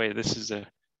 So in a way, this is a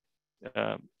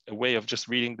way of just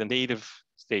reading the native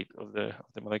state of the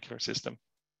molecular system.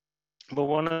 But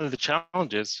one of the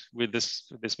challenges with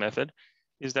this method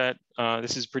is that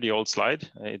this is a pretty old slide,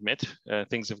 I admit.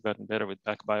 Things have gotten better with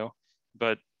PacBio.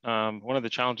 But one of the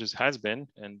challenges has been,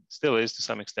 and still is to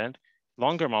some extent,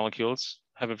 longer molecules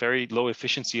have a very low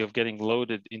efficiency of getting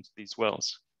loaded into these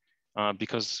wells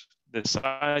because the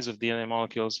size of DNA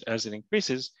molecules, as it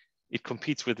increases, it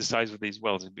competes with the size of these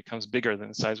wells. It becomes bigger than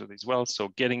the size of these wells. So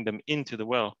getting them into the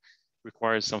well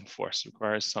requires some force,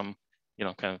 requires some,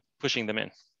 kind of pushing them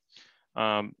in.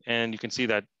 And you can see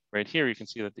that right here, you can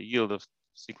see that the yield of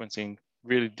sequencing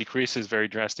really decreases very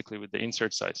drastically with the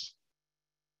insert size.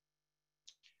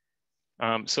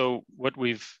 So what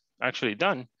we've actually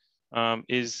done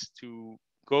is to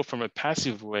go from a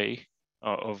passive way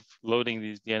of loading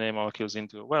these DNA molecules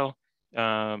into a well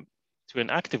to an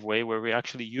active way where we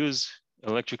actually use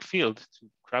electric field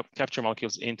to capture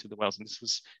molecules into the wells. And this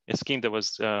was a scheme that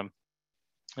was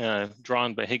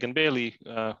drawn by Hagan Bailey,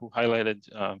 who highlighted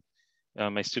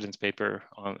my student's paper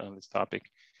on this topic.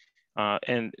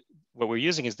 And what we're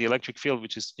using is the electric field,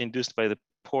 which is induced by the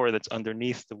pore that's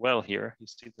underneath the well here. You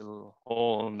see the little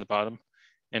hole in the bottom.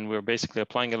 And we're basically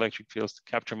applying electric fields to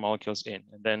capture molecules in,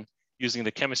 and then using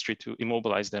the chemistry to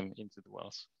immobilize them into the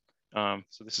wells.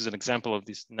 So this is an example of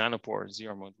this nanopore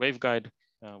zero mode waveguide,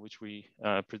 which we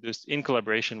produced in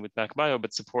collaboration with PacBio,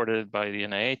 but supported by the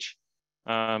NIH.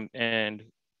 And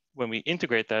when we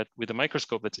integrate that with a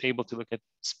microscope that's able to look at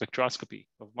spectroscopy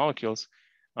of molecules,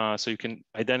 so you can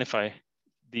identify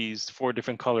these 4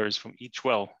 different colors from each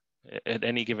well at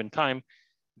any given time,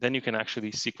 then you can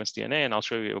actually sequence DNA. And I'll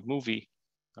show you a movie.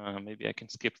 Maybe I can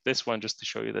skip this one just to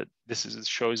show you that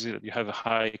shows you that you have a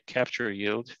high capture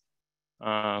yield.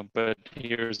 But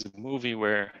here's a movie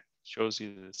where it shows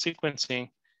you the sequencing.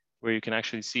 where you can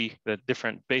actually see that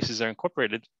different bases are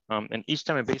incorporated. And each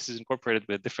time a base is incorporated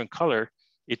with a different color,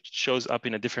 it shows up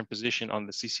in a different position on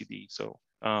the CCD. So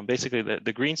basically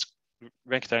the green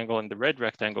rectangle and the red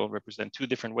rectangle represent two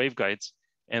different waveguides,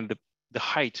 and the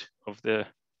height of the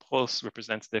pulse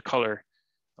represents the color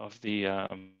of the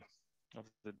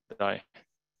dye.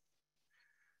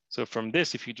 So from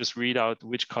this, if you just read out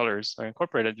which colors are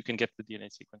incorporated, you can get the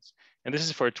DNA sequence. And this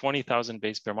is for 20,000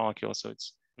 base per molecule. So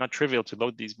it's not trivial to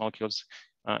load these molecules.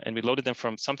 And we loaded them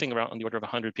from something around on the order of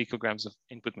 100 picograms of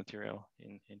input material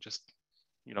in just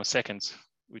seconds,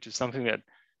 which is something that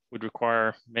would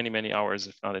require many, many hours,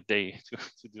 if not a day,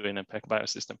 to do in a PEC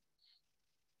biosystem.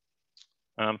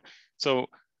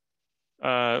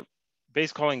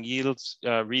 Base calling yields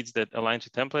reads that align to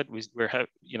template.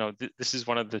 This is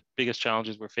one of the biggest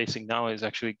challenges we're facing now, is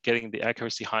actually getting the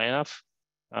accuracy high enough.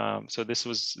 So this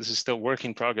is still work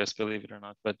in progress, believe it or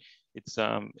not. But it's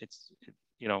a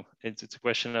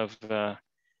question of the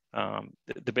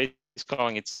base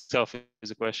calling itself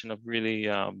is a question of really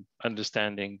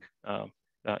understanding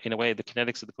in a way the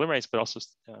kinetics of the polymerase, but also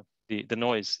the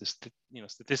noise,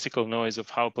 statistical noise of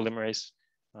how polymerase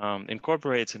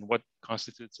incorporates and what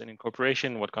constitutes an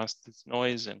incorporation, what constitutes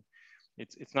noise. And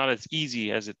it's not as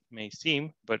easy as it may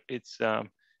seem, but it's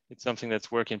something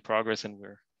that's work in progress, and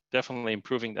we're definitely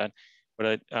improving that.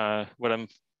 But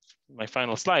my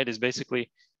final slide is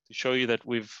basically to show you that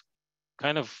we've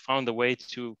kind of found a way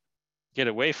to get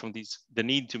away from the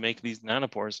need to make these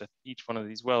nanopores at each one of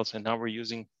these wells, and now we're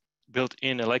using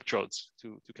built-in electrodes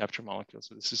to capture molecules.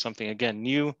 So this is something, again,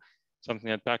 new, something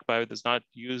that PacBio does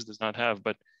not have,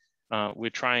 but we're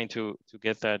trying to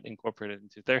get that incorporated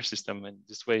into their system. And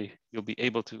this way you'll be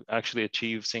able to actually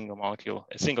achieve single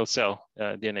cell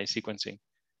DNA sequencing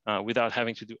without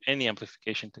having to do any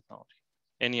amplification technology,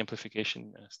 any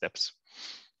amplification steps.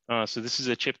 So this is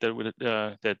a chip that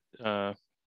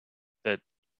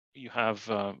you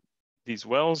have these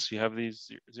wells, you have these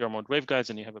zero mode waveguides,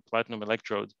 and you have a platinum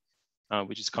electrode,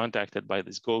 which is contacted by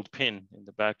this gold pin in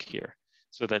the back here,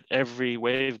 so that every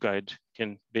waveguide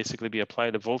can basically be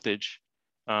applied a voltage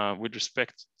with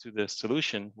respect to the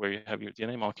solution where you have your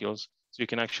DNA molecules. So you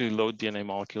can actually load DNA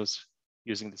molecules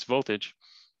using this voltage.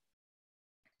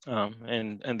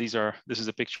 This is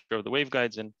a picture of the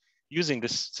waveguides, and using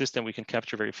this system, we can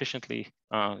capture very efficiently.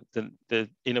 The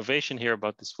innovation here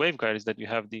about this waveguide is that you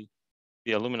have the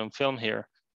aluminum film here,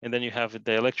 and then you have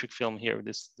the electric film here,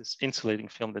 this insulating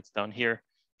film that's down here,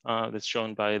 that's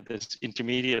shown by this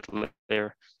intermediate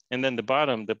layer. And then the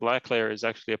bottom, the black layer, is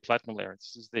actually a platinum layer.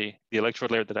 This is the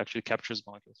electrode layer that actually captures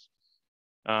molecules.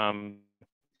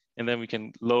 And then we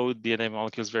can load DNA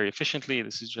molecules very efficiently.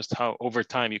 This is just how, over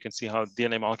time, you can see how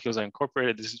DNA molecules are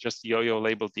incorporated. This is just yo-yo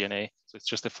labeled DNA. So it's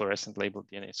just a fluorescent labeled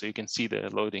DNA. So you can see the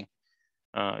loading.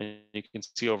 You can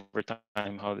see over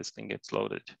time how this thing gets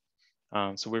loaded.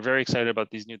 So we're very excited about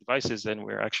these new devices, and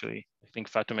we're actually, I think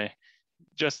Fatome,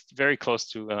 just very close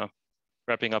to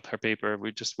wrapping up her paper.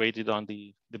 We just waited on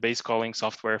the base calling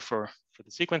software for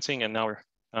the sequencing, and now we're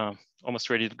almost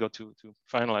ready to go to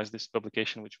finalize this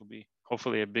publication, which will be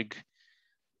hopefully a big,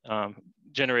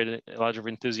 generate a lot of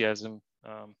enthusiasm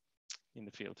in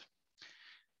the field.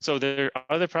 So there are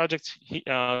other projects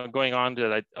going on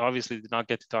that I obviously did not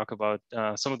get to talk about,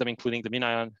 some of them including the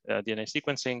MinION DNA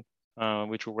sequencing,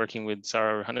 which we're working with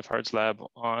Sarah Hanifard's lab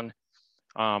on,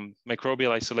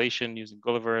 microbial isolation using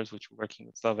Gullivers, which we're working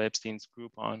with Slava Epstein's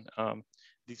group on,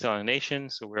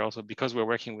 desalination. So we're also, because we're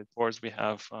working with pores, we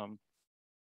have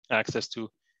access to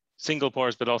single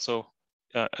pores, but also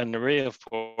an array of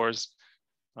pores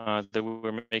that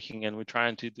we're making, and we're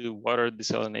trying to do water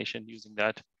desalination using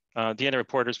that. DNA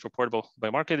reporters for portable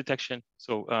biomarker detection.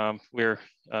 So we're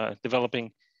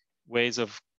developing ways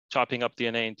of chopping up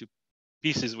DNA into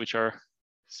pieces which are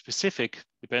specific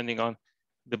depending on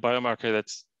the biomarker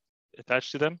that's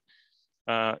attached to them.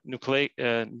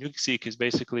 NucSeq is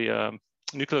basically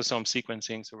nucleosome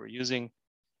sequencing. So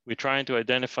we're trying to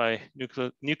identify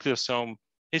nucleosome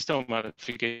histone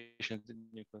modifications in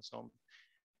nucleosome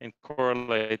and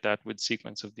correlate that with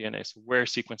sequence of DNA. So where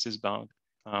sequence is bound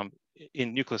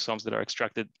in nucleosomes that are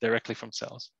extracted directly from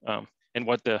cells, and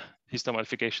what the histone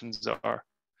modifications are.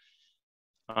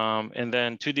 And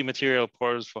then 2D material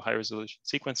pores for high resolution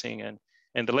sequencing.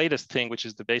 And the latest thing, which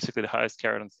is basically the highest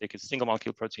carrot on the stick, is single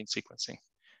molecule protein sequencing.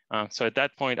 So at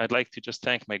that point, I'd like to just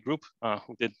thank my group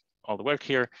who did all the work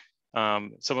here.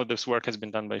 Some of this work has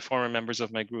been done by former members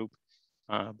of my group,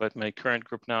 but my current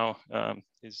group now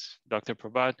is Dr.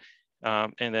 Prabhat,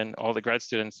 and then all the grad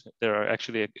students. There are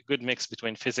actually a good mix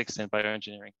between physics and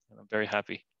bioengineering. And I'm very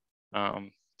happy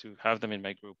to have them in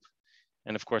my group.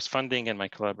 And of course, funding and my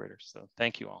collaborators. So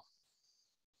thank you all.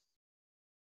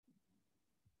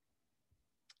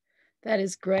 That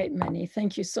is great, Meni.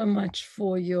 Thank you so much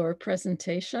for your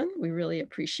presentation. We really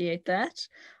appreciate that.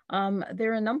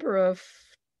 There are a number of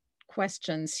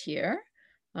questions here.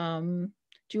 Do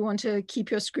you want to keep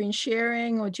your screen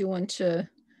sharing, or do you want to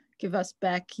give us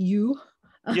back you?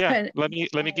 Yeah, let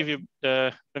me give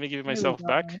you myself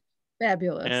back.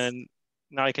 Fabulous. And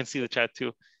now I can see the chat too.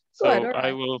 Good. So All right.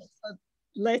 I will. So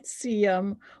let's see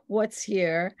what's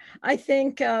here. I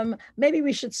think maybe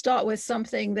we should start with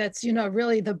something that's,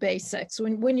 really the basics.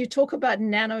 When you talk about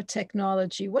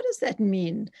nanotechnology, what does that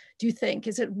mean, do you think?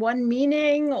 Is it one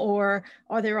meaning, or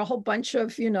are there a whole bunch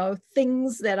of,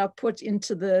 things that are put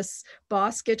into this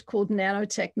basket called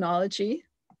nanotechnology?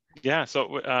 Yeah,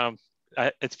 so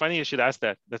it's funny you should ask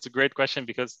that. That's a great question,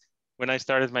 because when I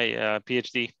started my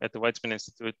PhD at the Weizmann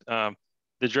Institute,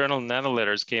 the journal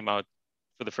Nanoletters came out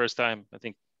for the first time. I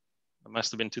think it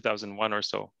must have been 2001 or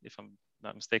so, if I'm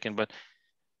not mistaken. But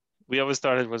we always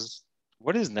thought it was,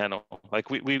 what is nano?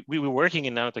 Like we were working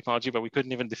in nanotechnology, but we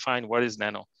couldn't even define what is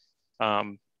nano.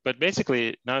 But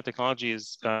basically, nanotechnology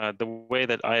is the way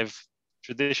that I've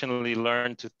traditionally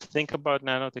learned to think about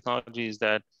nanotechnology is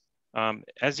that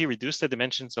as you reduce the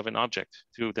dimensions of an object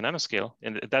to the nanoscale,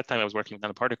 and at that time I was working with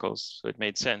nanoparticles, so it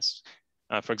made sense.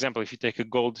 For example, if you take a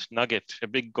gold nugget, a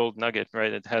big gold nugget,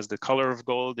 right, it has the color of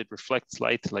gold, it reflects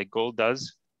light like gold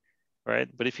does, right?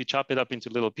 But if you chop it up into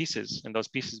little pieces and those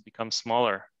pieces become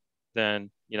smaller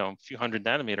than, a few hundred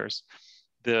nanometers,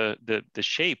 the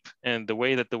shape and the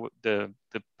way that the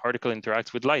particle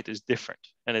interacts with light is different.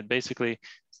 And it basically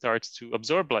starts to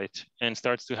absorb light and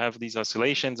starts to have these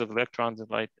oscillations of electrons and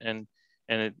light, and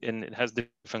it has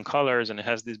different colors, and it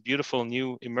has these beautiful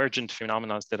new emergent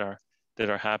phenomena that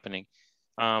are happening.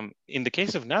 In the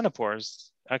case of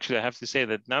nanopores, actually, I have to say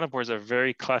that nanopores are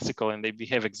very classical, and they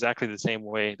behave exactly the same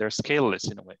way. They're scaleless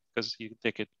in a way, because you can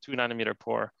take a 2 nanometer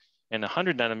pore and a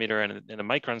 100 nanometer and a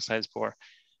micron size pore,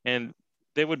 and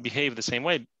they would behave the same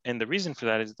way. And the reason for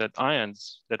that is that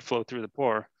ions that flow through the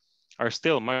pore are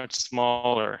still much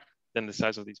smaller than the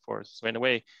size of these pores. So in a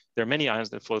way, there are many ions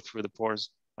that flow through the pores,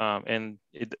 and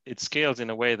it scales in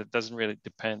a way that doesn't really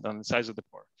depend on the size of the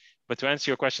pore. But to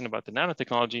answer your question about the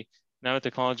nanotechnology,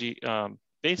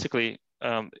 basically,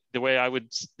 the way I would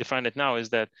define it now is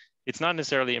that it's not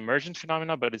necessarily emergent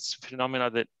phenomena, but it's phenomena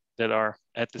that are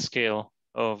at the scale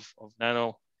of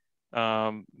nano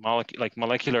like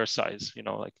molecular size,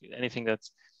 like anything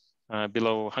that's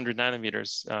below 100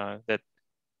 nanometers that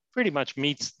pretty much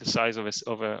meets the size of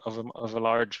a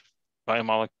large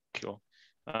biomolecule.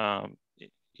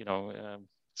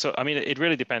 So I mean, it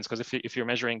really depends, because if you're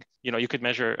measuring, you could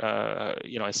measure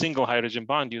a single hydrogen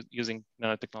bond using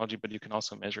nanotechnology, but you can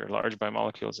also measure large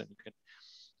biomolecules, and you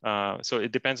can. So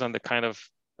it depends on the kind of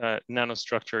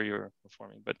nanostructure you're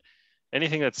performing, but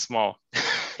anything that's small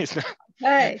is not.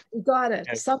 Hey, we got it.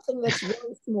 Yes. Something that's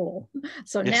really small.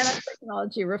 So Yes.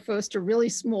 nanotechnology refers to really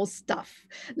small stuff.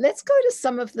 Let's go to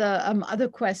some of the other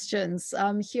questions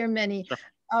here, Meni. Sure.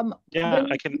 When I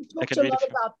you can talked a read a lot few.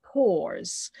 about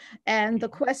pores, and the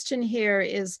question here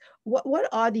is, what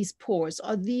are these pores?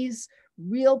 Are these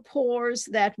real pores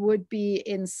that would be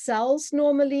in cells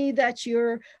normally that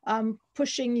you're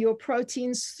pushing your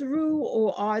proteins through,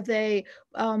 or are they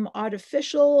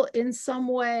artificial in some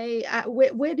way?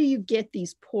 Where do you get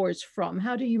these pores from?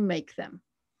 How do you make them?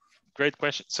 Great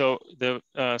question. So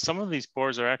some of these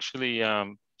pores are actually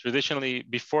traditionally,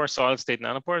 before solid state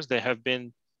nanopores, they have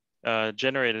been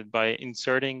generated by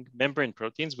inserting membrane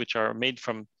proteins, which are made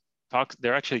from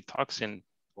they're actually toxin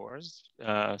pores.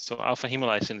 So alpha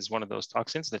hemolysin is one of those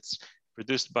toxins that's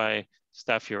produced by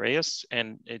Staph aureus,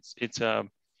 and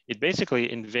it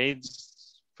basically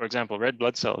invades, for example, red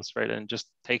blood cells, right, and just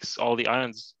takes all the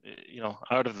ions,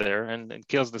 out of there and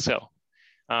kills the cell.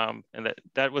 And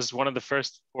that was one of the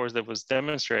first pores that was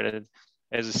demonstrated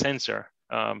as a sensor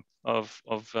of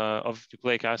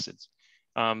nucleic acids.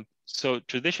 So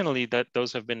traditionally,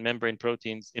 those have been membrane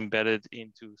proteins embedded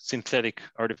into synthetic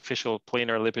artificial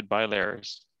planar lipid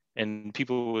bilayers, and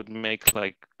people would make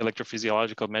like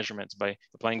electrophysiological measurements by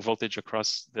applying voltage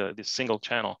across the single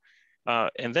channel.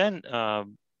 And then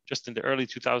just in the early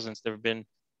 2000s, there have been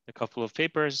a couple of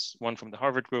papers, one from the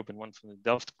Harvard group and one from the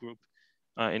Delft group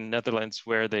in Netherlands,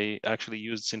 where they actually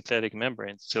used synthetic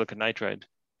membranes, silicon nitride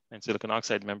and silicon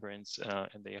oxide membranes,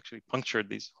 and they actually punctured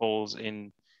these holes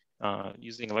in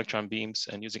using electron beams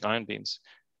and using ion beams.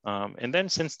 And then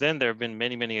since then, there have been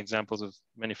many, many examples of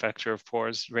manufacture of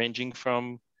pores, ranging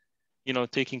from,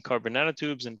 taking carbon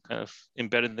nanotubes and kind of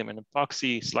embedding them in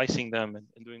epoxy, slicing them,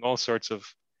 and doing all sorts of,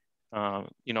 kind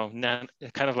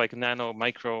of like nano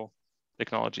micro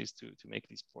technologies to make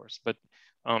these pores. But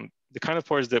the kind of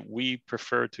pores that we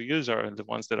prefer to use are the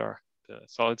ones that are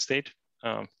solid state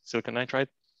silicon nitride.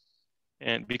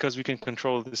 And because we can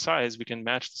control the size, we can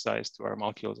match the size to our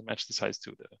molecules and match the size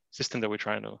to the system that we're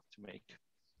trying to make.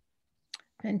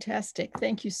 Fantastic.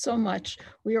 Thank you so much.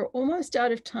 We are almost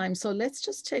out of time, so let's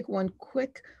just take one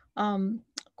quick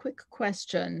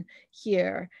question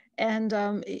here. And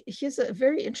here's a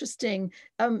very interesting,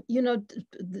 you know,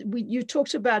 you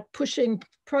talked about pushing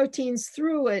proteins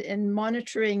through it and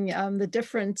monitoring the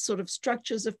different sort of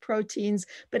structures of proteins,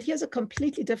 but here's a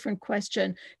completely different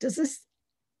question. Does this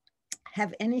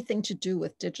have anything to do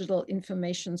with digital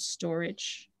information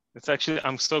storage? It's actually,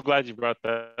 I'm so glad you brought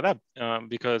that up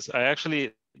because I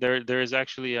actually, there is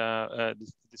actually a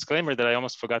disclaimer that I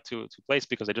almost forgot to place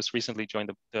because I just recently joined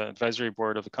the advisory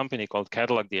board of a company called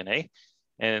Catalog DNA.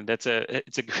 And it's a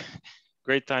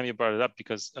great time you brought it up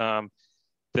because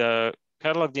the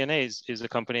Catalog DNA is a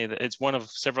company that it's one of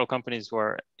several companies who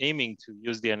are aiming to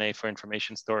use DNA for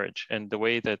information storage. And the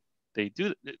way that they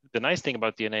do, the nice thing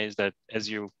about DNA is that, as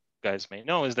you guys may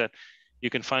know, is that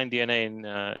you can find DNA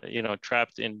in, you know,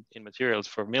 trapped in materials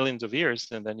for millions of years,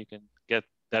 and then you can get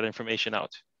that information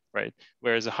out, right?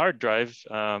 Whereas a hard drive,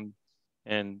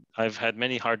 and I've had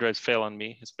many hard drives fail on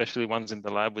me, especially ones in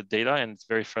the lab with data, and it's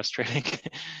very frustrating.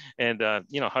 And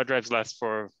you know, hard drives last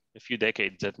for a few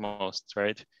decades at most,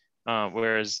 right?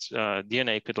 Whereas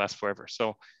DNA could last forever.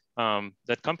 So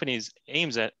that company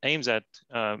aims at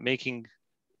making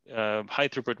high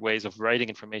throughput ways of writing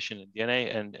information in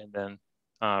DNA, and then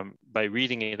by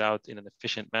reading it out in an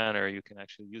efficient manner, you can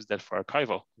actually use that for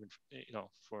archival, you know,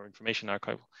 for information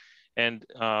archival. And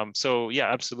so,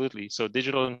 yeah, absolutely. So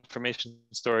digital information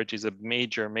storage is a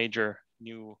major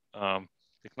new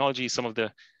technology. Some of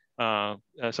the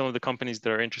companies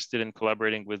that are interested in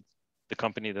collaborating with the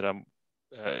company that I'm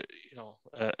you know,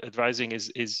 advising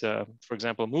is for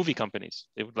example, movie companies.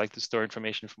 They would like to store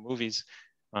information from movies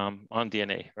on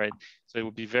DNA, right? So it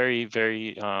would be very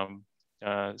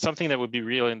something that would be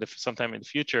real sometime in the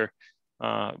future.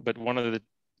 But one of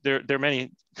there are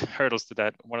many hurdles to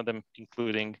that. One of them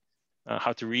including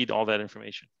how to read all that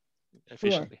information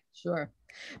efficiently. Sure.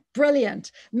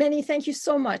 Brilliant. Meni, thank you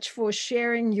so much for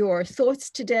sharing your thoughts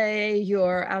today,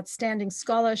 your outstanding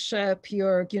scholarship,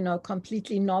 your, you know,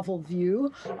 completely novel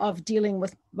view of dealing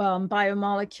with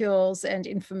biomolecules and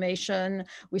information.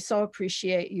 We so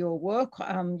appreciate your work.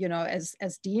 You know, as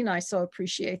Dean, I so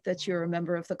appreciate that you're a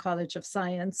member of the College of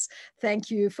Science.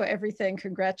 Thank you for everything.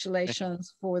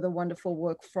 Congratulations for the wonderful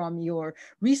work from your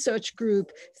research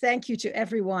group. Thank you to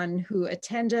everyone who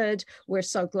attended. We're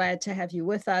so glad to have you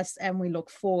with us, and we look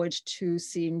forward to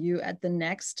seeing you at the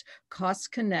next COS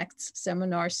Connects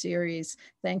seminar series.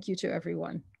 Thank you to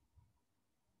everyone.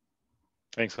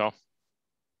 Thanks, all.